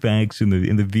SFX and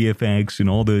the VFX and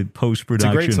all the post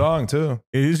production. It's a great song too.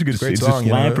 It is a good great song.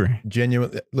 It's a slapper.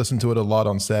 Genuine. Listen to it a lot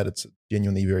on set. It's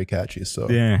genuinely very catchy. So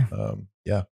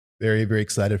very very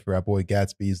excited for our boy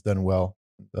Gatsby. He's done well.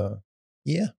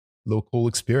 Little cool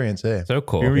experience. Hey, So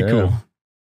cool. Very cool.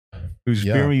 It was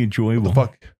very enjoyable. What the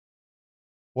fuck?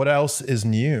 What else is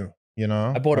new? You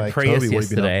know, I bought a like, Prius Toby, what have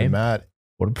you been up to, yesterday. Matt?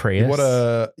 What a Prius. What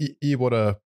a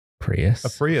Prius. A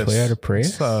Prius. Toyota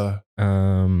Prius.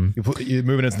 You're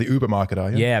moving into the Uber market, are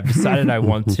you? Yeah, I've decided I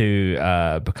want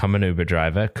to become an Uber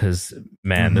driver because,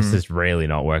 man, this is really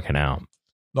not working out.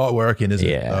 Not working, is it?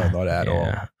 Yeah. No, not at all.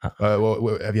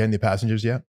 Well, have you had any passengers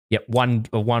yet? Yep, one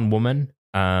woman.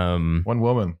 One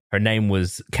woman. Her name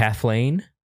was Kathleen.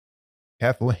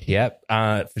 Kathleen. Yep.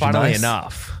 Funnily nice?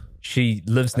 enough, she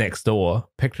lives next door.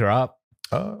 Picked her up.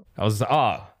 Oh. I was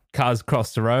like, cars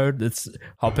across the road. Let's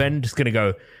hop in. Just gonna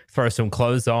go throw some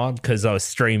clothes on because I was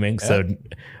streaming, so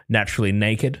naturally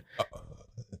naked.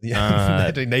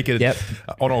 Naked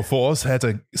on all fours. Had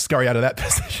to scurry out of that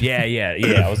position. Yeah.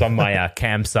 I was on my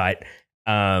campsite.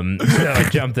 So I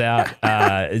jumped out.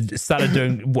 Started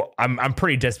doing. I'm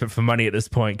pretty desperate for money at this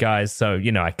point, guys. So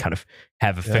I kind of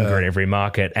have a finger in every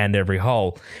market and every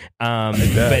hole.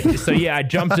 But so I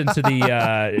jumped into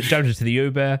the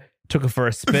Uber. Took her for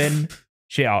a spin.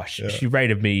 She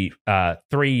rated me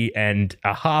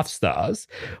 3.5 stars,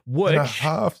 which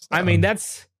I mean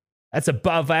that's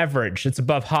above average. It's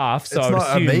above half. So it's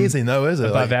not amazing though, is it?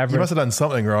 Above average. You must have done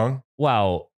something wrong.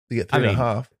 Well, to get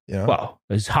 3.5. Yeah. Well,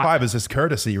 it's 5 is just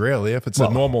courtesy, really. If it's a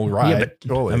normal ride, yeah, but,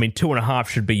 surely. I mean, 2.5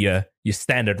 should be your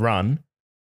standard run.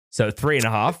 So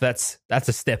 3.5, that's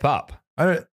a step up. I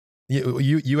don't.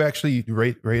 You actually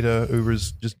rate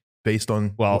Ubers just based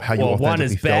on how you authentically 1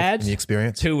 is felt bad in the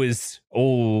experience. 2 is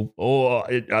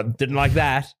I didn't like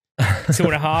that.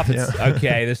 2.5, it's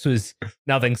okay. This was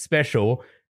nothing special.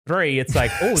 3, it's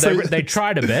like they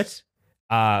tried a bit.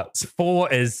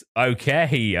 4 is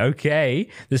okay.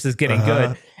 This is getting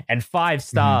good. And 5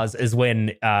 stars is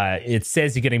when it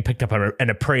says you're getting picked up in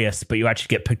a Prius, but you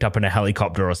actually get picked up in a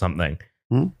helicopter or something.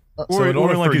 So in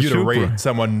order for you to rate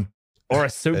someone or a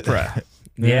Supra.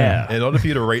 Yeah. In order for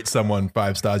you to rate someone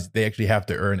 5 stars, they actually have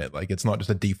to earn it. Like it's not just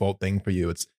a default thing for you.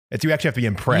 It's you actually have to be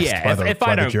impressed by the if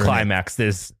I don't journey. climax,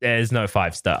 there's no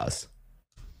 5 stars.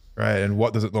 Right. And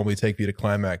what does it normally take for you to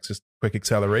climax? Just quick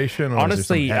acceleration? Or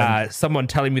honestly, someone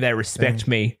telling me they respect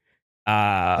me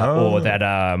or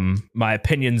that my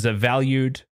opinions are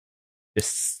valued.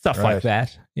 Just stuff like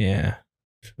that. Yeah.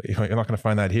 You're not going to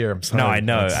find that here. I'm sorry. No, I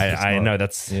know. I know.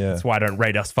 That's why I don't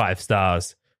rate us 5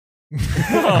 stars.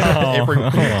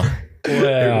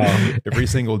 Every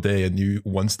single day, a new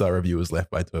 1-star review is left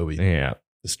by Toby. Yeah.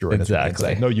 Destroyed.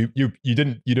 Exactly. No, you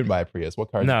didn't buy a Prius.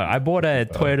 What car? No, I bought a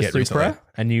Toyota Supra, recently.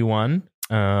 a new one.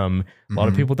 A lot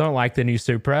of people don't like the new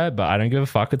Supra, but I don't give a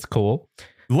fuck. It's cool.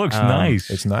 It looks nice.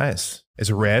 It's nice.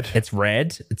 It's red. It's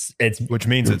red. It's which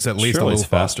means it's at least a little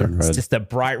faster. It's just a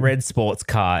bright red sports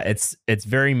car. It's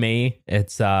very me.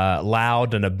 It's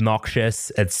loud and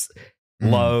obnoxious. It's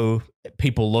low.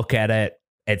 People look at it.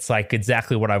 It's like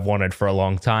exactly what I've wanted for a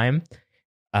long time.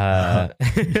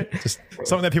 Just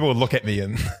something that people would look at me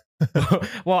and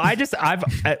well,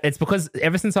 it's because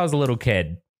ever since I was a little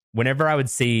kid, whenever I would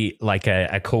see like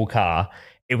a cool car,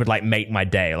 it would like make my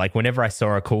day. Like whenever I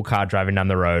saw a cool car driving down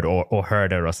the road or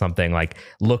heard it or something, like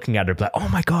looking at it, like, oh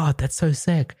my God, that's so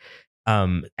sick.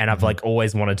 And I've like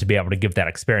always wanted to be able to give that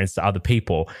experience to other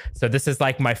people. So this is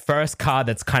like my first car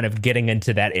that's kind of getting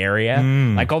into that area.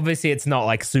 Like obviously it's not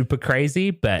like super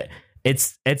crazy, but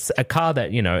it's a car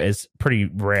that is pretty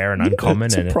rare and uncommon.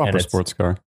 It's a proper and it's sports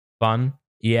car. Fun,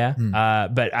 yeah.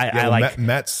 But I like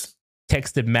Matt's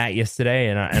texted Matt yesterday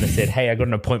and I said, hey, I got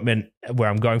an appointment where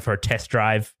I'm going for a test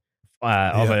drive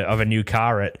of a new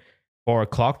car at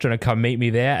 4:00. Do you want to come meet me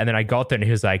there? And then I got there and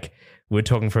he was like, we were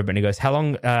talking for a bit and he goes, how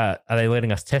long are they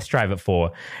letting us test drive it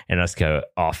for? And I just go,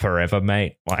 oh, forever,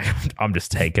 mate. Like, I'm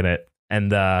just taking it.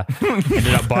 And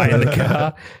ended up buying the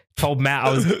car.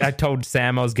 I told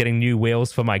Sam I was getting new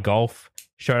wheels for my Golf.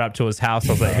 Showed up to his house.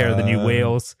 I was like, here are the new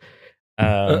wheels.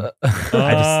 What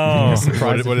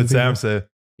did Sam say?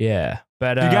 Yeah,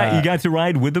 but you got to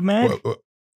ride with the man.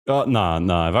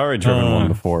 Nah. I've already driven one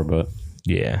before, but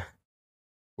yeah.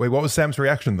 Wait, what was Sam's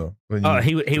reaction though?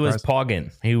 He was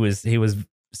pogging. He was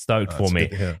stoked for me.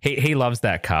 He loves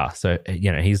that car, so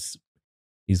he's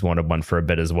wanted one for a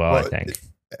bit as well. I think.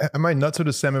 Am I nuts or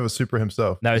does Sam have a Supra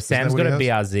himself? No, Sam's got a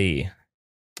BRZ.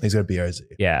 He's got a BRZ.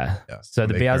 Yeah. So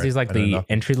the BRZ is like the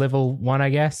entry level one, I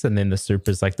guess, and then the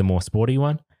Supra is like the more sporty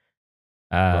one.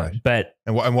 Right. But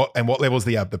what level is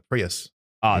the Prius?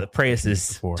 Oh, the Prius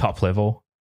is top level.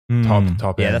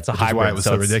 Top. Yeah, that's a hybrid. Why it was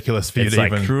so ridiculous for you to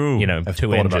even have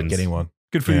two engines. About getting one.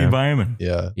 Good for the environment.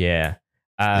 Yeah.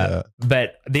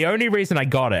 But the only reason I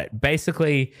got it,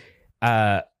 basically,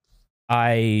 I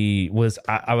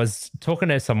was talking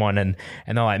to someone and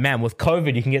they're like, man, with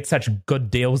COVID, you can get such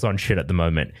good deals on shit at the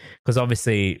moment. Because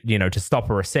obviously, to stop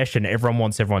a recession, everyone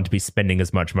wants everyone to be spending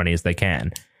as much money as they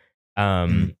can.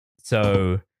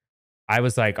 So I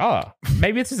was like, oh,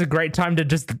 maybe this is a great time to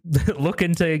just look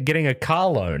into getting a car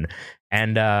loan.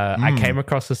 And I came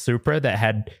across a Supra that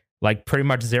had like pretty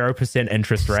much 0%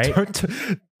 interest rate.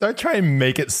 Don't try and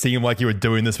make it seem like you were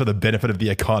doing this for the benefit of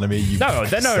the economy. No.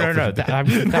 That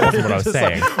wasn't what I was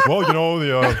saying. Like, well,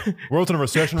 the world's in a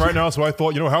recession right now, so I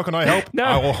thought, how can I help? No.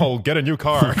 I'll get a new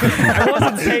car. I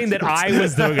wasn't saying that I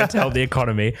was doing it to help the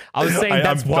economy. I was saying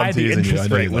that's why the interest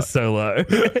rate was so low.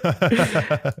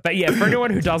 But yeah, for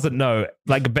anyone who doesn't know,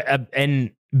 like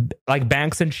in like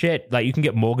banks and shit, like you can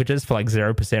get mortgages for like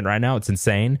 0% right now. It's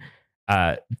insane.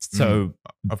 I've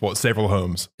bought several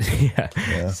homes.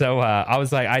 Yeah. So I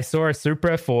was like, I saw a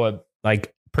Supra for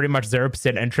like pretty much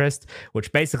 0% interest,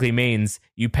 which basically means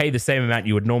you pay the same amount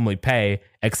you would normally pay,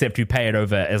 except you pay it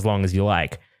over as long as you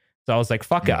like. So I was like,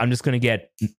 fuck it. I'm just going to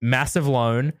get massive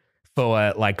loan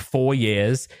for like 4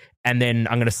 years, and then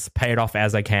I'm going to pay it off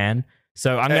as I can.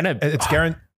 So I'm going to... It's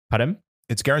guaranteed... Pardon?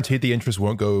 It's guaranteed the interest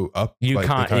won't go up. You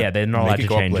can't... They're not allowed to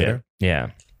change it. Yeah.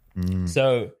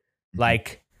 So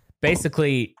like...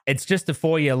 Basically, it's just a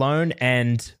 4-year loan,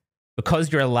 and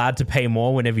because you're allowed to pay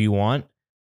more whenever you want,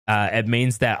 it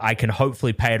means that I can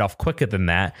hopefully pay it off quicker than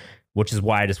that, which is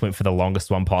why I just went for the longest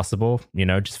one possible,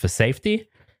 just for safety.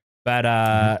 But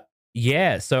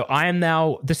so I am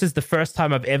now, this is the first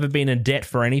time I've ever been in debt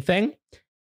for anything.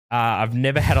 I've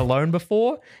never had a loan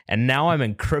before, and now I'm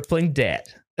in crippling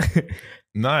debt.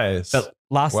 Nice. But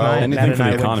last night, anything Matt for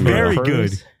the economy. Very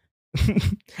good.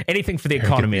 Anything for the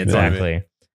economy, exactly.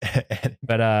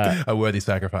 But a worthy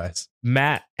sacrifice.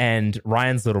 Matt and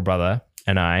Ryan's little brother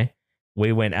and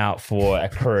we went out for a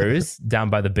cruise down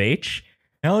by the beach.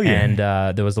 Hell yeah! And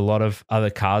there was a lot of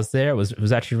other cars there. It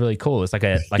was actually really cool. It was like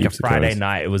a Friday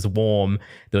night. It was warm.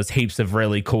 There was heaps of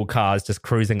really cool cars just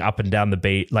cruising up and down the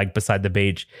beach, like beside the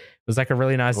beach. It was like a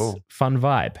really nice, fun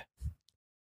vibe.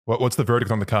 What's the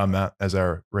verdict on the car, Matt, as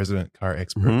our resident car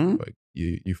expert? Like,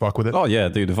 you fuck with it? Oh yeah,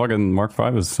 dude. The fucking Mark V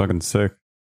was fucking sick.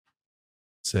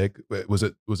 Sick. Was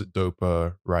it dope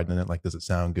riding in it? Like, does it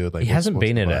sound good? Like, he hasn't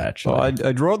been in it actually. Oh,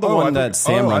 I drove the one that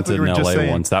Sam rented in LA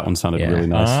once. That one sounded really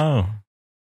nice.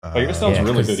 Oh, yours sounds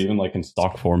really good, even like in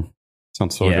stock form.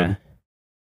 Sounds so good.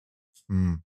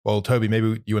 Well, Toby,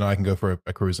 maybe you and I can go for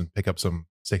a cruise and pick up some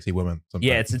sexy women. Sometime.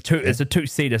 Yeah, it's a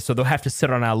two-seater, so they'll have to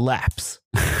sit on our laps.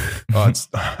 Oh, it's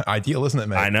ideal, isn't it,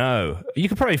 mate? I know. You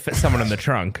could probably fit someone in the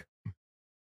trunk.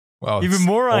 Well, even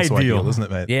more ideal, isn't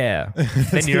it, mate? Yeah.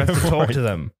 Then you don't have to talk to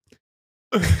them.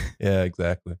 Yeah,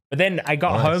 exactly. But then I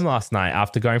got home last night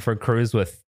after going for a cruise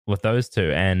with those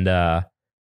two, and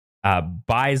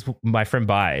my friend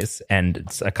Buys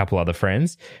and a couple other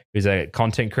friends, who's a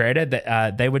content creator,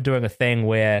 that they were doing a thing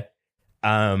where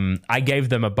I gave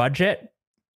them a budget,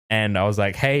 and I was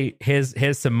like, hey,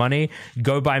 here's some money.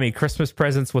 Go buy me Christmas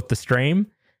presents with the stream.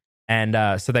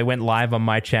 And so they went live on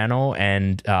my channel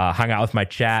and hung out with my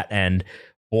chat and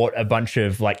bought a bunch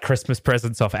of like Christmas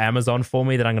presents off Amazon for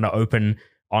me that I'm going to open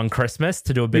on Christmas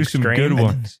to do a big stream. There were some good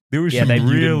ones. There were some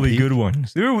really good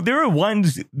ones. There were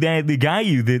ones that they got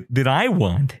you that I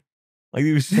want. Like,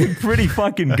 it was pretty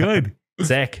fucking good.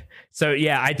 Sick. So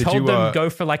yeah, I told them go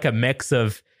for like a mix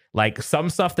of Like some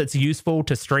stuff that's useful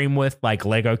to stream with, like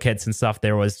Lego kits and stuff.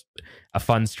 There was a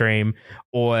fun stream,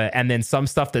 and then some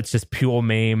stuff that's just pure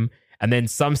meme, and then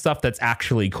some stuff that's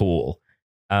actually cool.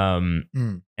 And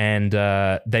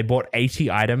they bought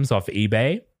 80 items off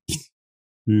eBay.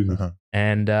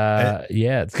 And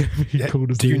it's gonna be cool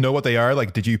to see. Do you know what they are?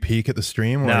 Like, did you peek at the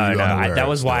stream? Or No, that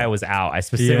was why I was out. I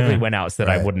specifically went out so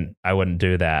that I wouldn't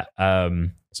do that.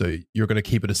 So you're going to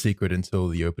keep it a secret until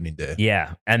the opening day.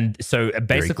 Yeah, and so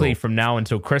basically from now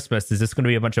until Christmas, there's just going to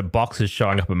be a bunch of boxes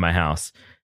showing up at my house.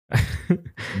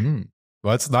 Well,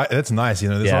 that's nice. You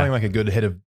know, there's nothing like a good hit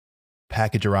of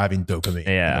package arriving dopamine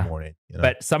in the morning. You know?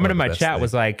 But someone in my chat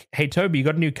was like, "Hey Toby, you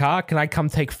got a new car? Can I come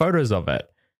take photos of it?"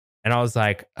 And I was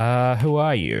like, who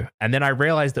are you? And then I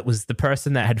realized it was the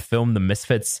person that had filmed the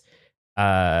Misfits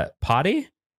party.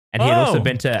 And he had also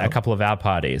been to a couple of our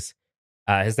parties.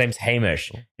 His name's Hamish.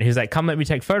 And he was like, come let me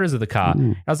take photos of the car.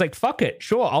 I was like, fuck it.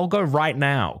 Sure, I'll go right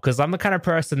now. Because I'm the kind of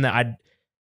person that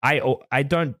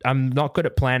I'm not good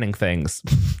at planning things.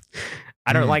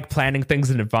 I don't like planning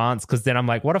things in advance because then I'm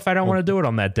like, what if I don't want to do it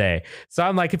on that day? So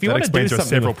I'm like, if you want to do something,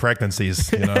 several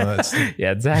pregnancies, you know. That's...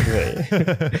 yeah,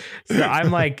 exactly. So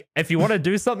I'm like, if you want to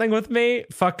do something with me,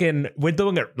 fucking, we're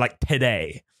doing it like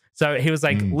today. So he was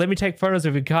like, let me take photos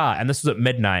of your car, and this was at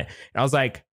midnight. And I was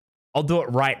like, I'll do it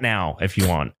right now if you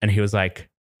want. And he was like,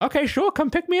 okay, sure,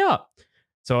 come pick me up.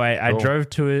 So I drove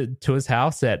to his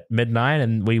house at midnight,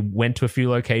 and we went to a few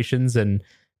locations and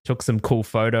took some cool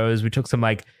photos. We took some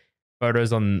like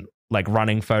photos on like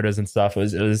running photos and stuff.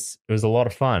 It was a lot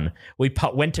of fun. We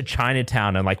went to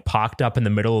Chinatown and like parked up in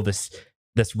the middle of this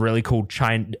really cool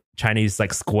Chinese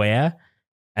like square,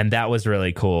 and that was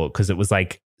really cool because it was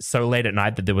like so late at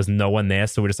night that there was no one there.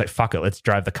 So we're just like, fuck it, let's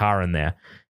drive the car in there,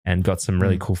 and got some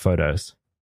really cool photos.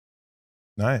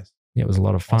 Nice. Yeah, it was a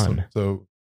lot of fun. Awesome. So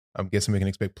I'm guessing we can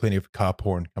expect plenty of car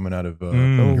porn coming out of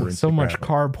so much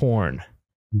car porn.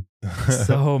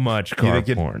 So much car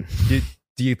porn.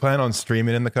 Do you plan on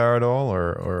streaming in the car at all,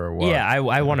 or what? Yeah,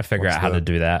 I want to figure out how to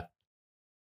do that.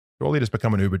 Surely just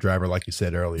become an Uber driver, like you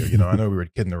said earlier. You know, I know we were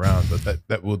kidding around, but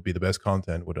that would be the best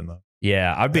content, wouldn't it?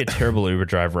 Yeah, I'd be a terrible Uber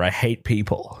driver. I hate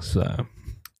people. So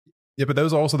yeah, but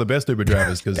those are also the best Uber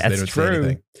drivers because they don't say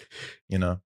anything. You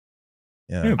know.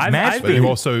 Yeah, Matt's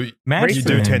but you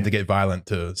do tend to get violent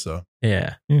too. So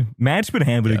yeah. Matt's been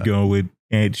having to go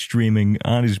at streaming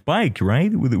on his bike,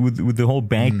 right? With the whole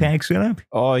backpack setup.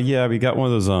 Oh yeah, we got one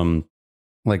of those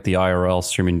like the IRL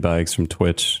streaming bags from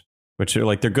Twitch, which are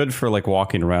like they're good for like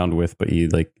walking around with, but you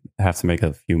like have to make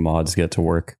a few mods to get to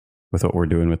work with what we're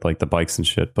doing with like the bikes and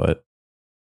shit. But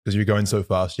because you're going so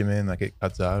fast, you mean like it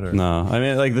cuts out? Or? No, I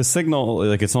mean like the signal,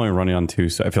 like it's only running on 2,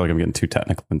 so I feel like I'm getting too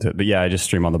technical into it. But yeah, I just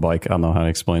stream on the bike. I don't know how to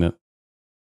explain it.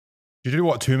 You do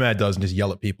what 2Mad does and just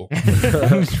yell at people.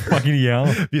 Just fucking yell.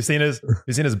 Have you seen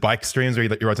his bike streams where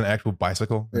he rides an actual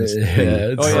bicycle? I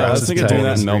was thinking of doing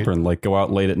that in Melbourne, like go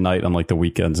out late at night on like the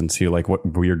weekends and see like what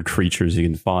weird creatures you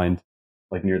can find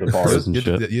like near the bars and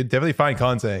shit. You definitely find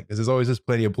content because there's always just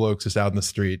plenty of blokes just out in the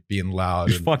street being loud.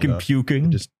 Just fucking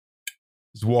puking. Just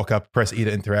walk up, press E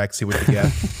to interact, see what you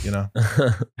get, you know?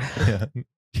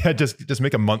 Yeah, just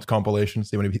make a Munt compilation,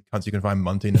 see how many cunts you can find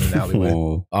munting in an alleyway.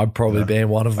 Oh, I'd probably be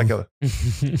one of them.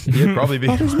 You'd probably be.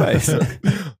 We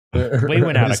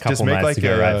went out a couple nights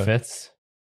ago, right, Fitz?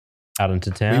 Out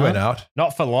into town. We went out.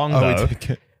 Not for long, though.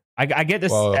 I get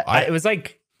this. Well, it was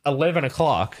like 11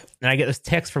 o'clock, and I get this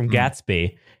text from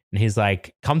Gatsby, and he's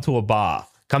like, come to a bar.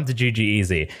 Come to GG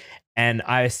Easy. And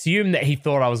I assumed that he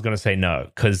thought I was going to say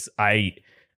no, because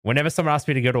whenever someone asks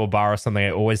me to go to a bar or something, I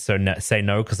always say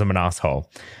no because I'm an asshole,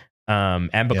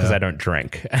 and because I don't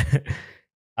drink.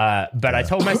 But I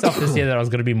told myself this year that I was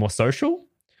going to be more social.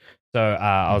 So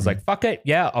I was like, fuck it.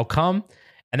 Yeah, I'll come.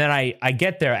 And then I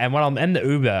get there, and when I'm in the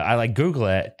Uber, I like Google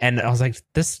it, and I was like,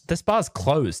 this bar's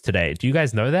closed today. Do you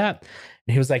guys know that?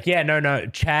 And he was like, yeah, no,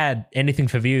 Chad, anything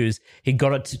for views. He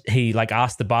got it. He like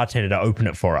asked the bartender to open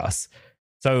it for us.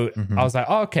 So I was like,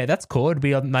 oh, okay, that's cool. It'd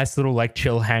be a nice little like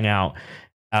chill hangout.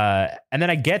 And then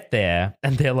I get there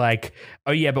and they're like,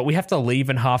 oh yeah, but we have to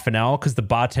leave in half an hour because the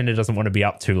bartender doesn't want to be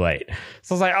up too late.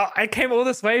 So I was like, oh, I came all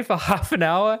this way for half an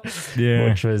hour. Yeah.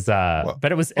 Which was,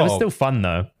 but it was still fun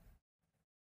though.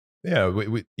 Yeah,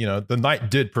 we the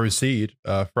night did proceed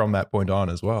from that point on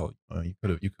as well.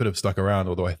 You could have stuck around,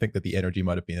 although I think that the energy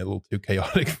might have been a little too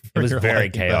chaotic. It was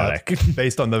very chaotic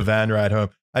based on the van ride home.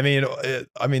 I mean,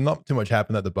 not too much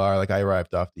happened at the bar. Like I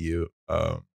arrived after you,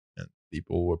 and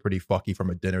people were pretty fucky from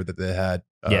a dinner that they had.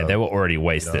 Yeah, they were already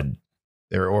wasted.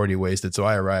 They were already wasted. So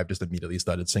I arrived, just immediately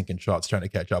started sinking shots, trying to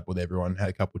catch up with everyone. Had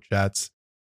a couple chats.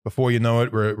 Before you know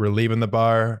it, we're leaving the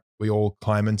bar. We all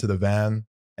climb into the van.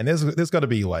 And there's got to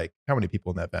be like, how many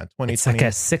people in that van? 20, It's 20, like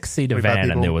a 6-seater 25 van,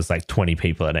 people? and there was like 20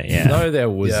 people in it. Yeah, No, there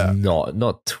was Yeah.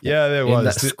 not. Yeah, there In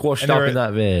was. that, squashed And up there in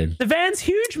that van. the van's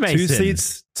huge, Mason.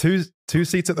 two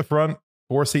seats at the front,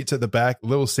 4 seats at the back,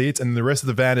 little seats, and the rest of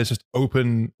the van is just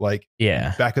open, like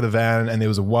Yeah, back of the van, and there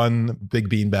was one big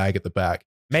bean bag at the back.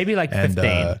 maybe like And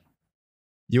 15.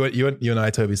 you and I,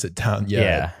 Toby, sit down,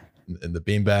 in the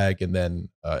bean bag, and then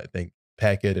I think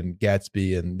Packett and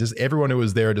Gatsby and just everyone who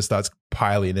was there just starts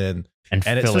piling in, and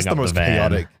and it's filling just the up most the van.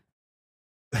 chaotic.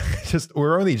 Just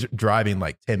we're only driving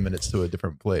like 10 minutes to a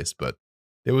different place, but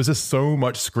there was just so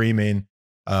much screaming.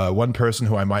 One person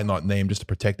who I might not name just to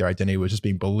protect their identity was just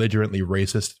being belligerently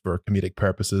racist for comedic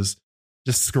purposes,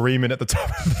 just screaming at the top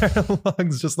of their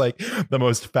lungs, just like the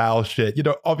most foul shit. You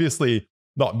know, obviously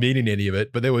not meaning any of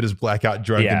it, but they were just blackout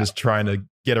drunk Yeah. and just trying to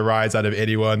get a rise out of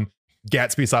anyone.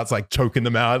 Gatsby starts like choking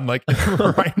them out and like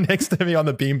right next to me on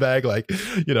the beanbag, like,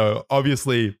 you know,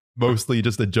 obviously mostly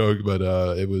just a joke, but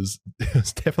it was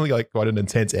definitely like quite an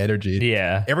intense energy.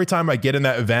 Yeah, Every time I get in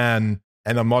that van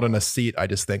and I'm not in a seat, I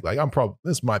just think like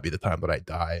this might be the time that I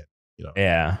die. You know,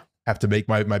 yeah. have to make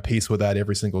my peace with that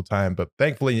every single time. But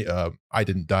thankfully, I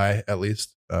didn't die. At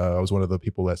least I was one of the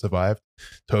people that survived.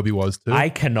 Toby was too. I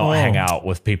cannot hang out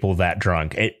with people that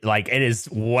drunk. It is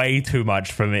way too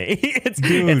much for me. It's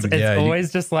yeah,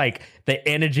 always just like the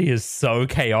energy is so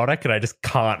chaotic, and I just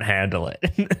can't handle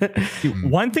it.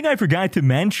 One thing I forgot to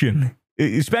mention,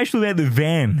 especially at the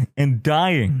van and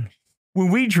dying,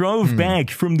 when we drove back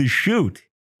from the shoot,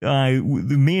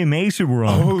 me and Mason were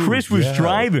on. Chris was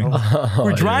driving.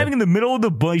 We're driving in the middle of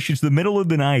the bush. It's the middle of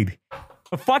the night.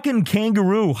 A fucking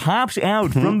kangaroo hops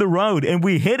out from the road, and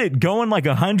we hit it going like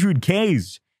 100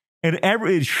 Ks. And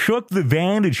it shook the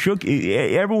van.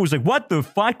 Everyone was like, "What the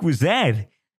fuck was that?"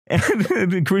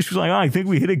 And Chris was like, "Oh, I think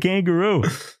we hit a kangaroo."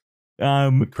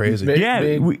 Crazy.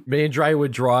 Me and Dre were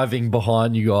driving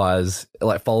behind you guys,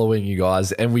 like following you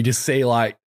guys, and we just see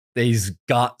like these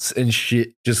guts and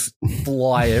shit just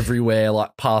fly everywhere,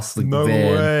 like past the No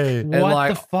van. way. And What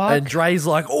like, the fuck? And Dre's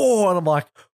like, "Oh," and I'm like,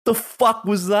 "The fuck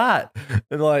was that?"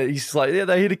 And like, he's like, "Yeah,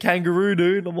 they hit a kangaroo,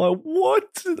 dude." And I'm like, "What?"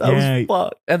 That was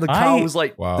fuck. And the car was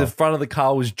like, Wow. the front of the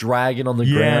car was dragging on the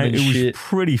ground and it was shit.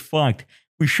 pretty fucked.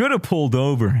 We should have pulled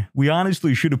over. We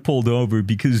honestly should have pulled over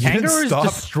because Kangaroos stop.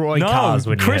 destroy cars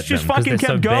when you Chris hit just them 'cause fucking they're so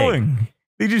kept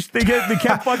big. going. They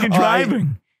kept fucking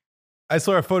driving. I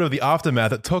saw a photo of the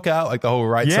aftermath. It took out like the whole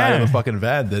right side of the fucking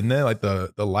van, didn't it? Like the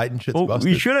light and shit's Well,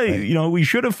 busted. we should have, Like, we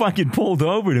should have fucking pulled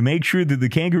over to make sure that the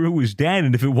kangaroo was dead.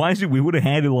 And if it wasn't, we would have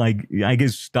had to, like, I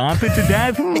guess, stomp it to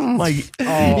death. Like,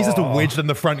 he's just wedged in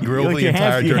the front grill like the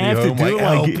entire journey home.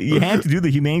 Like, you have to do the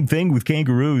humane thing with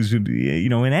kangaroos, and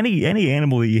any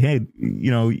animal that you hit.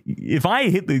 If I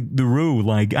hit the roo,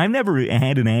 like, I've never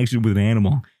had an accident with an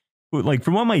animal, but like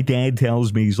from what my dad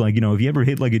tells me, he's like, if you ever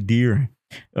hit like a deer,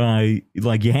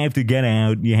 like you have to get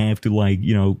out, you have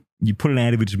to you put it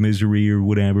out of its misery or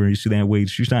whatever, so that way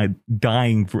it's just not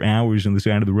dying for hours on the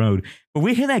side of the road. But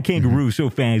we hit that kangaroo so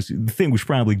fast, the thing was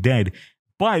probably dead.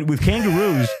 But with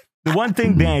kangaroos, the one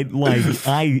thing that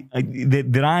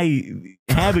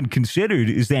I haven't considered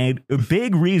is that a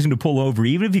big reason to pull over,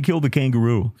 even if you kill the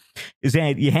kangaroo, is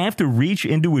that you have to reach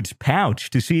into its pouch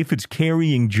to see if it's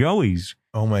carrying joeys.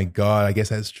 oh my God, I guess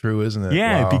that's true, isn't it?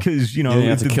 Yeah, Wow. because you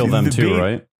have to kill them too,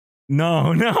 right?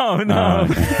 No. No.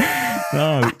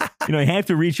 You have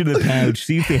to reach into the pouch,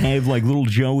 see if they have like little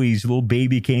joeys, little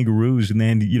baby kangaroos, and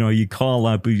then, you call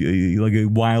up like a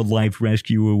wildlife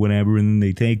rescue or whatever, and then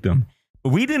they take them.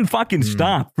 But we didn't fucking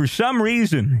stop. For some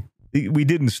reason, we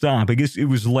didn't stop. I guess it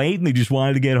was late and they just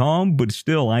wanted to get home, but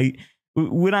still,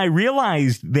 when I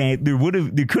realized that there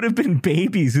could have been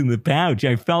babies in the pouch,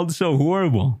 I felt so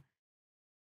horrible.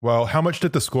 Well, how much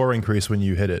did the score increase when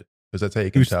you hit it? Because that's how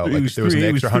you can tell. Like, was there was an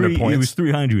extra 100 points. It was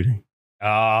 300. Oh,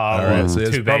 right, so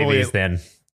it's two probably- babies then.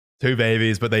 2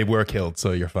 babies, but they were killed,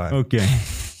 so you're fine. Okay.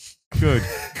 Good.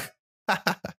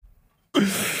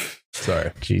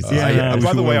 Sorry. Jesus. Yeah,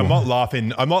 by the way, I'm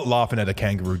horrible. not laughing at a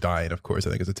kangaroo dying. Of course,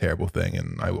 I think it's a terrible thing,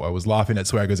 and I was laughing at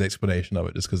Swagger's explanation of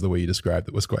it just because the way you described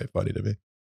it was quite funny to me.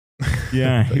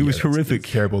 Yeah, But it was it's horrific.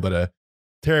 terrible that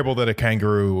a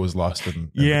kangaroo was lost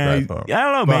in Yeah, the drive home. I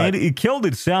don't know, But- man. It killed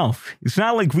itself. It's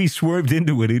not like we swerved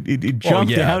into it. It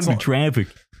jumped yeah, out it's into not- traffic.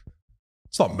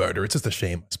 It's not murder. It's just a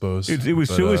shame, I suppose. It was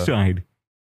But, suicide.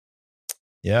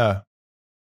 Yeah.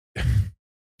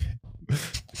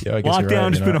 Yeah, I guess you're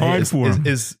Lockdown's right, been hard for 'em.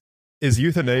 Is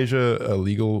euthanasia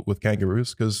illegal with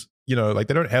kangaroos? Because like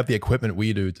they don't have the equipment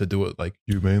we do to do it like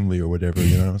humanely or whatever.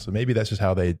 So maybe that's just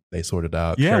how they sort it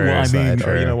out. Yeah, well, I mean, Decide,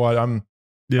 or you know what? I'm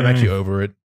Yeah. actually over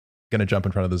it. Gonna jump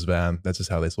in front of this van. That's just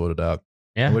how they sort it out.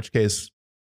 Yeah. In which case,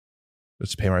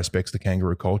 just pay my respects to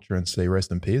kangaroo culture and say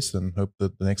rest in peace and hope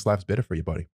that the next life's better for you,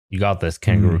 buddy. You got this,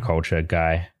 kangaroo culture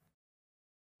guy.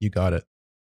 You got it.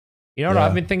 You know what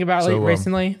I've been thinking about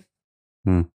recently?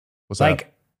 What's like,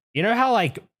 that? you know how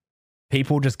like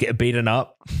people just get beaten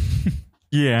up?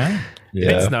 Yeah.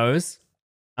 Fitz knows.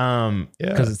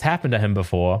 Because it's happened to him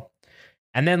before.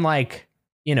 And then like,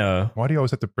 you know. Why do you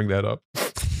always have to bring that up?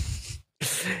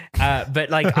 But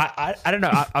like, I don't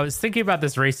know. I was thinking about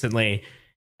this recently,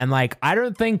 and like, I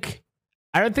don't think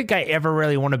I ever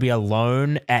really want to be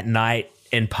alone at night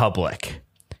in public.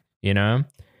 You know,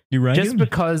 you're right. Just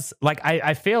because, like,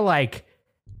 I feel like,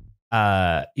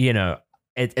 you know,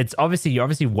 it's you're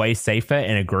obviously way safer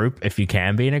in a group if you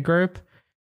can be in a group.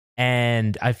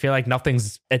 And I feel like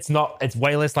it's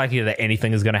way less likely that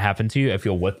anything is going to happen to you if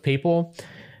you're with people.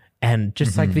 And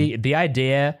just like the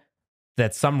idea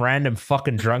that some random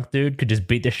fucking drunk dude could just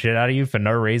beat the shit out of you for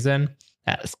no reason,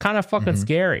 that's kind of fucking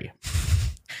scary.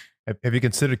 Have you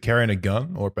considered carrying a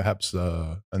gun or perhaps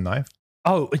a knife?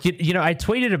 Oh, you know, I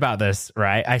tweeted about this,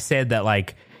 right? I said that,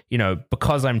 like, you know,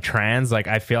 because I'm trans, like,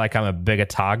 I feel like I'm a bigger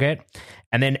target.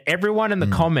 And then everyone in the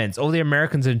comments, all the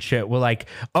Americans and shit, were like,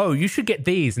 "Oh, you should get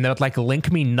these," and they would like link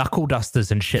me knuckle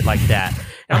dusters and shit like that.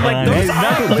 And I'm like, "Those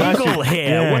aren't legal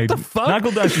here. Yeah, what the fuck?"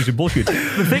 Knuckle dusters are bullshit.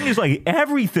 The thing is, like,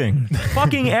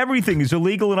 fucking everything is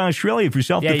illegal in Australia for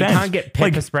self-defense. Yeah, you can't get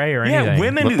pepper spray or anything. Yeah,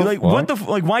 women, like,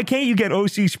 why can't you get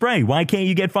OC spray? Why can't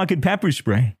you get fucking pepper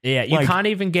spray? Yeah, you can't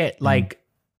even get like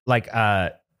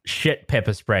shit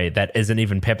pepper spray that isn't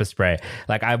even pepper spray.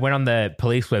 Like, I went on the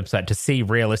police website to see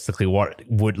realistically what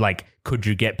would, like, could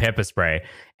you get pepper spray,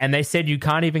 and they said you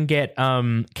can't even get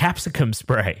capsicum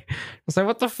spray. I was like,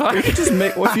 what the fuck? What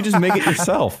if you just make it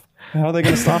yourself? How are they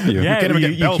going to stop you? Yeah,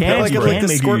 you can't. Like the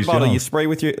squirt bottle you spray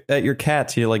with your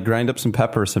cats. You like grind up some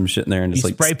pepper or some shit in there and just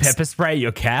you spray pepper spray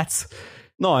your cats.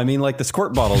 No, I mean like the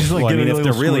squirt bottles. Just, like, well, I mean if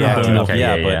they're really acting up,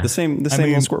 but the same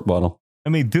little squirt bottle. I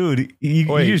mean, dude, you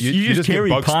just carry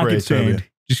pocket sand.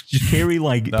 Just carry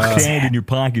like sand in your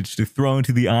pockets to throw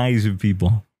into the eyes of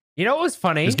people. You know what was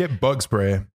funny? Just get bug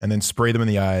spray and then spray them in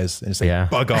the eyes and just say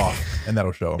bug off, and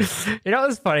that'll show them. You know what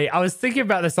was funny? I was thinking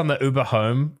about this on the Uber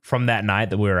home from that night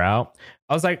that we were out.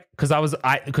 I was like, because that was what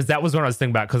I was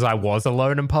thinking about, because I was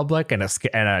alone in public and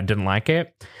I didn't like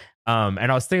it. And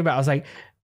I was thinking about, I was like,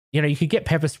 you know, you could get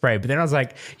pepper spray, but then I was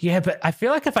like, yeah, but I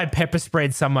feel like if I pepper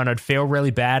sprayed someone, I'd feel really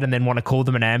bad and then want to call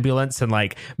them an ambulance and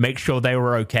like make sure they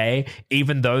were okay,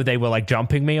 even though they were like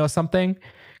jumping me or something.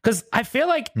 Because I feel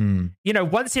like, you know,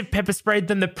 once you've pepper sprayed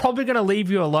them, they're probably going to leave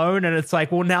you alone. And it's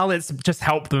like, well, now let's just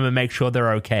help them and make sure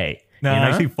they're okay. No, you know?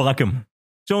 I say fuck them.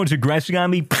 Someone's aggressing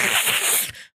on me,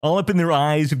 all up in their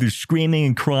eyes. If they're screaming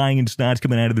and crying and snot's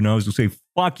coming out of their nose, they'll say,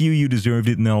 fuck you, you deserved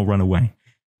it, and they'll run away.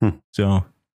 So...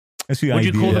 Would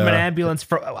you call them an ambulance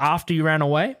after you ran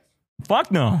away? Fuck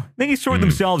no. They can sort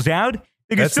themselves out.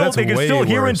 They can still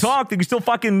hear and talk. They can still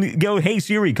fucking go, hey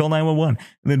Siri, call 911.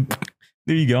 And then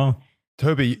there you go.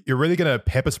 Toby, you're really gonna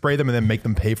pepper spray them and then make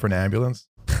them pay for an ambulance?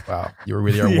 Wow, you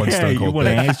really are one stone cold. What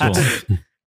an asshole.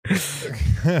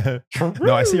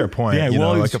 No, I see your point. Yeah,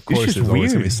 like, of course, there's always going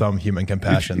to be weird. some human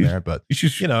compassion there, but It's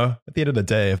just, you know, at the end of the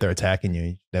day, if they're attacking you,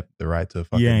 you have the right to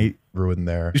fucking ruin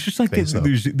their. it's just like face up.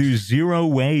 there's zero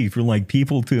way for like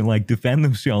people to like defend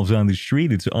themselves on the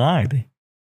street. It's odd.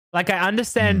 Like, I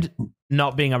understand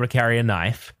not being able to carry a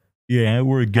knife. Yeah,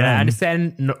 we're a gun. And I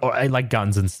understand like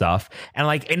guns and stuff, and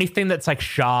like anything that's like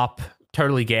sharp,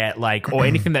 totally get like, or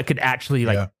anything that could actually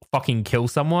like fucking kill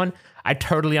someone. I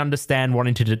totally understand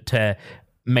wanting to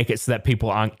make it so that people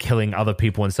aren't killing other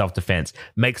people in self-defense.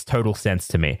 Makes total sense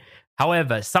to me.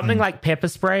 However, something like pepper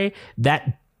spray,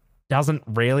 that doesn't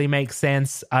really make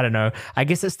sense. I don't know. I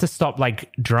guess it's to stop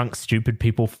like drunk, stupid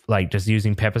people like just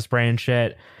using pepper spray and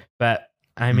shit. But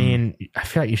I mean, I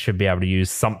feel like you should be able to use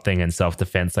something in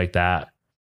self-defense like that.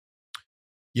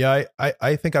 Yeah,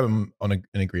 I think I'm in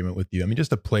agreement with you. I mean, just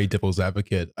to play devil's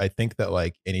advocate, I think that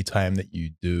like anytime that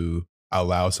you do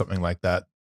allow something like that,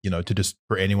 you know, to just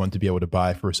for anyone to be able to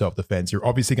buy for self-defense, you're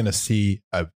obviously going to see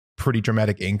a pretty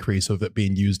dramatic increase of it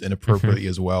being used inappropriately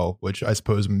as well, which I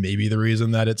suppose may be the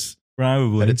reason that it's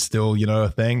still, you know, a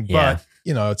thing. Yeah. But,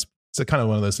 you know, it's a kind of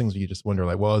one of those things where you just wonder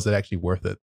like, well, is it actually worth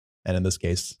it? And in this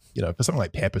case, you know, for something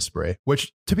like pepper spray,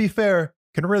 which to be fair,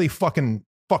 can really fucking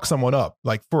fuck someone up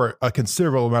like for a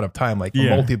considerable amount of time, like a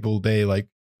multiple day, like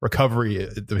recovery,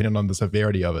 depending on the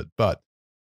severity of it. But,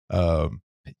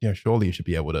 you know, surely you should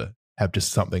be able to have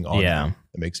just something on you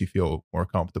that makes you feel more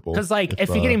comfortable. Because like if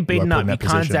you're getting beaten up, you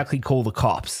can't exactly call the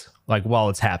cops like while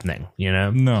it's happening, you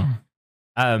know? No.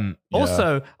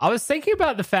 Also, I was thinking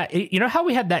about the fact, you know how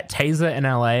we had that taser in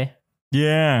LA?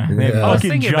 Yeah. Yeah. That I was fucking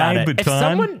thinking about giant it.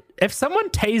 baton. If someone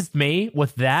tased me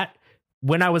with that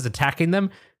when I was attacking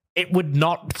them, it would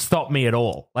not stop me at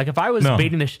all. Like if I was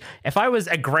if I was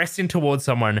aggressing towards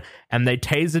someone and they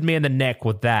tasered me in the neck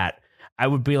with that, I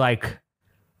would be like,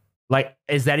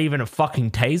 is that even a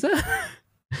fucking taser?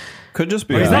 Could just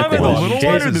be. Is that the little one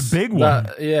or the Jesus. big one?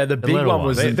 Yeah, the big little one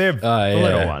was one. the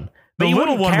little one. But The you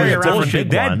little wouldn't one carry was around the bullshit.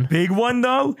 big That one. big one,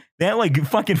 though, that like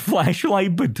fucking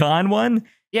flashlight baton one,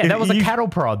 Yeah, that was a You- cattle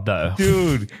prod though.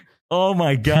 dude. Oh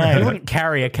my You god. wouldn't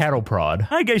carry a cattle prod.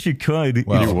 I guess you could,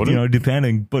 Well, you know,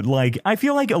 depending. But like, I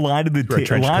feel like a lot of the Wear a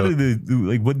trench coat.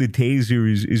 like what the taser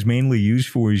is mainly used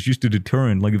for is just a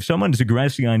deterrent. Like if someone's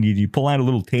aggressing on you, you pull out a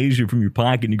little taser from your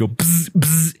pocket and you go bzz,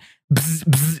 bzz, bzz,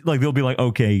 bzz. Like they'll be like,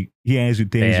 okay, he has a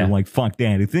taser. Yeah. Like fuck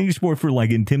that. I think it's more for like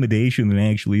intimidation than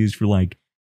it actually is for like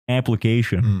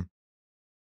application.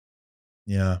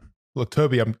 Yeah. Look,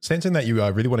 Toby, I'm sensing that you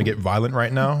really want to get violent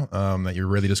right now. That you're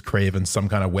really just craving some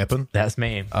kind of weapon. That's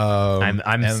me. I'm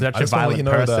I'm such a violent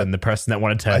person. The person that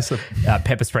wanted to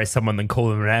pepper spray someone and call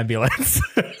them an ambulance.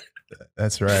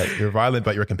 That's right. You're violent,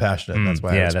 but you're compassionate. That's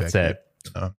why. I that's respect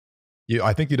it. You, you know?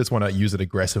 I think you just want to use it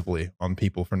aggressively on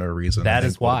people for no reason. That and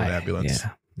is then call why. an ambulance.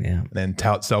 Yeah. And then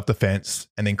tout self-defense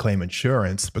and then claim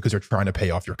insurance because you're trying to pay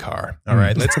off your car. All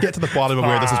right, let's get to the bottom of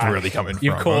where this is really coming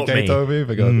You from. caught Okay, me. Toby?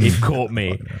 Because You've caught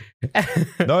me.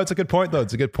 no, it's a good point though.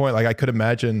 It's a good point. Like I could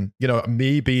imagine, you know,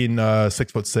 me being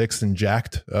 6'6" and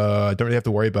jacked. I don't really have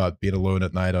to worry about being alone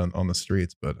at night on the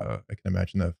streets, but I can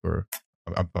imagine that for.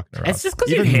 I'm fucking around. It's just 'cause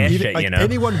you hear shit, like you know?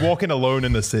 anyone walking alone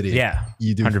in the city. Yeah,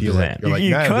 you do feel 100%. it. You're like,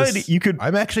 You man, could- this- you could-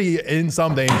 I'm actually in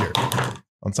some danger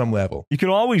on some level. You could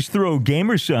always throw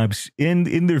gamer subs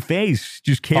in their face.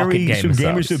 Just carry Pocket some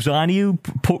gamer subs. subs on you,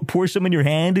 pour some in your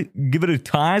hand, give it a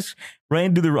toss right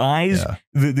into their eyes.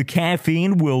 Yeah. The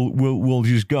caffeine will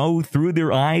just go through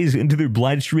their eyes into their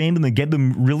bloodstream and then get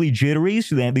them really jittery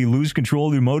so that they lose control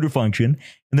of their motor function.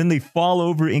 And then they fall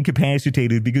over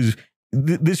incapacitated because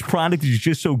this product is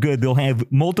just so good. They'll have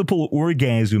multiple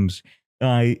orgasms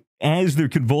as they're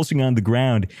convulsing on the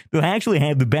ground. They'll actually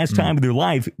have the best time of their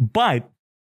life, but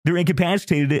they're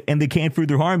incapacitated and they can't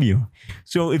further harm you.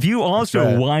 So if you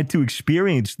also want to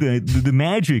experience the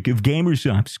magic of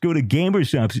gamersubs, go to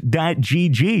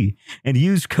gamersubs.gg and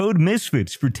use code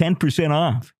Misfits for 10%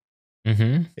 off.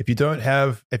 Mm-hmm. If you don't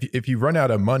have, if you run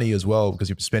out of money as well because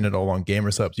you spend it all on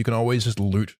gamer subs, you can always just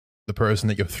loot the person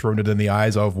that you've thrown it in the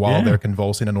eyes of while they're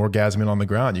convulsing and orgasming on the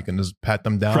ground. You can just pat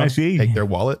them down, Press E. take their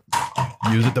wallet,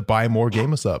 use it to buy more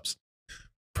gamer subs.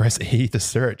 Press E to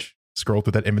search. Scroll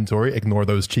through that inventory, ignore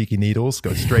those cheeky needles,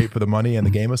 go straight for the money and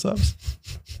the gamer subs,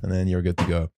 and then you're good to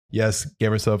go. Yes,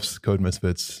 gamer subs, code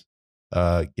Misfits,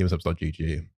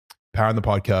 gamersubs.gg. Powering the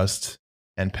podcast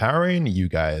and powering you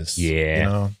guys. Yeah. You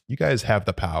know, you guys have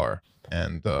the power,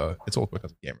 and it's all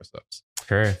because of gamer subs.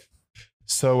 Sure.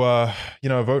 So, you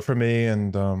know, vote for me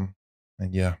and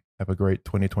yeah, have a great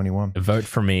 2021. A vote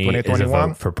for me is a 2021?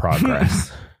 vote for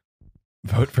progress.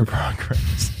 Vote for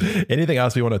progress. Anything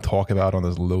else we want to talk about on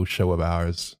this little show of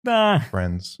ours, Nah,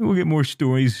 friends? we'll get more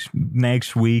stories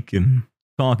next week and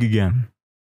talk again.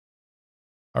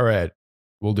 All right,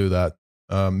 we'll do that.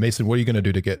 Mason, what are you going to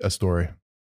do to get a story?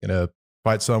 Gonna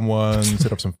fight someone,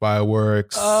 set up some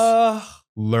fireworks,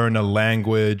 learn a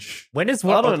language. When is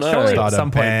I don't know. surely Start at a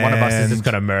some point one of us is band. just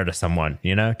going to murder someone,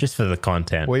 you know, just for the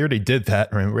content. Well, we already did that.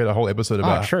 I mean, we had a whole episode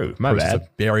about true. My process bad.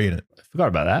 of burying it. Forgot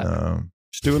about that.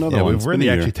 Just do another Yeah, one. we've Spin really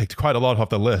the actually year. ticked quite a lot off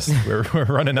the list. We're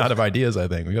running out of ideas, I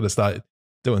think. We got to start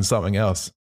doing something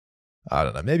else. I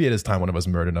don't know. Maybe it is time one of us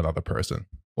murdered another person.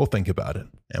 We'll think about it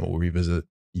and we'll revisit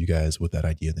you guys with that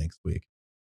idea next week.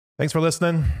 Thanks for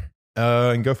listening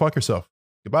and go fuck yourself.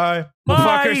 Goodbye.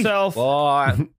 Fuck yourself. Bye.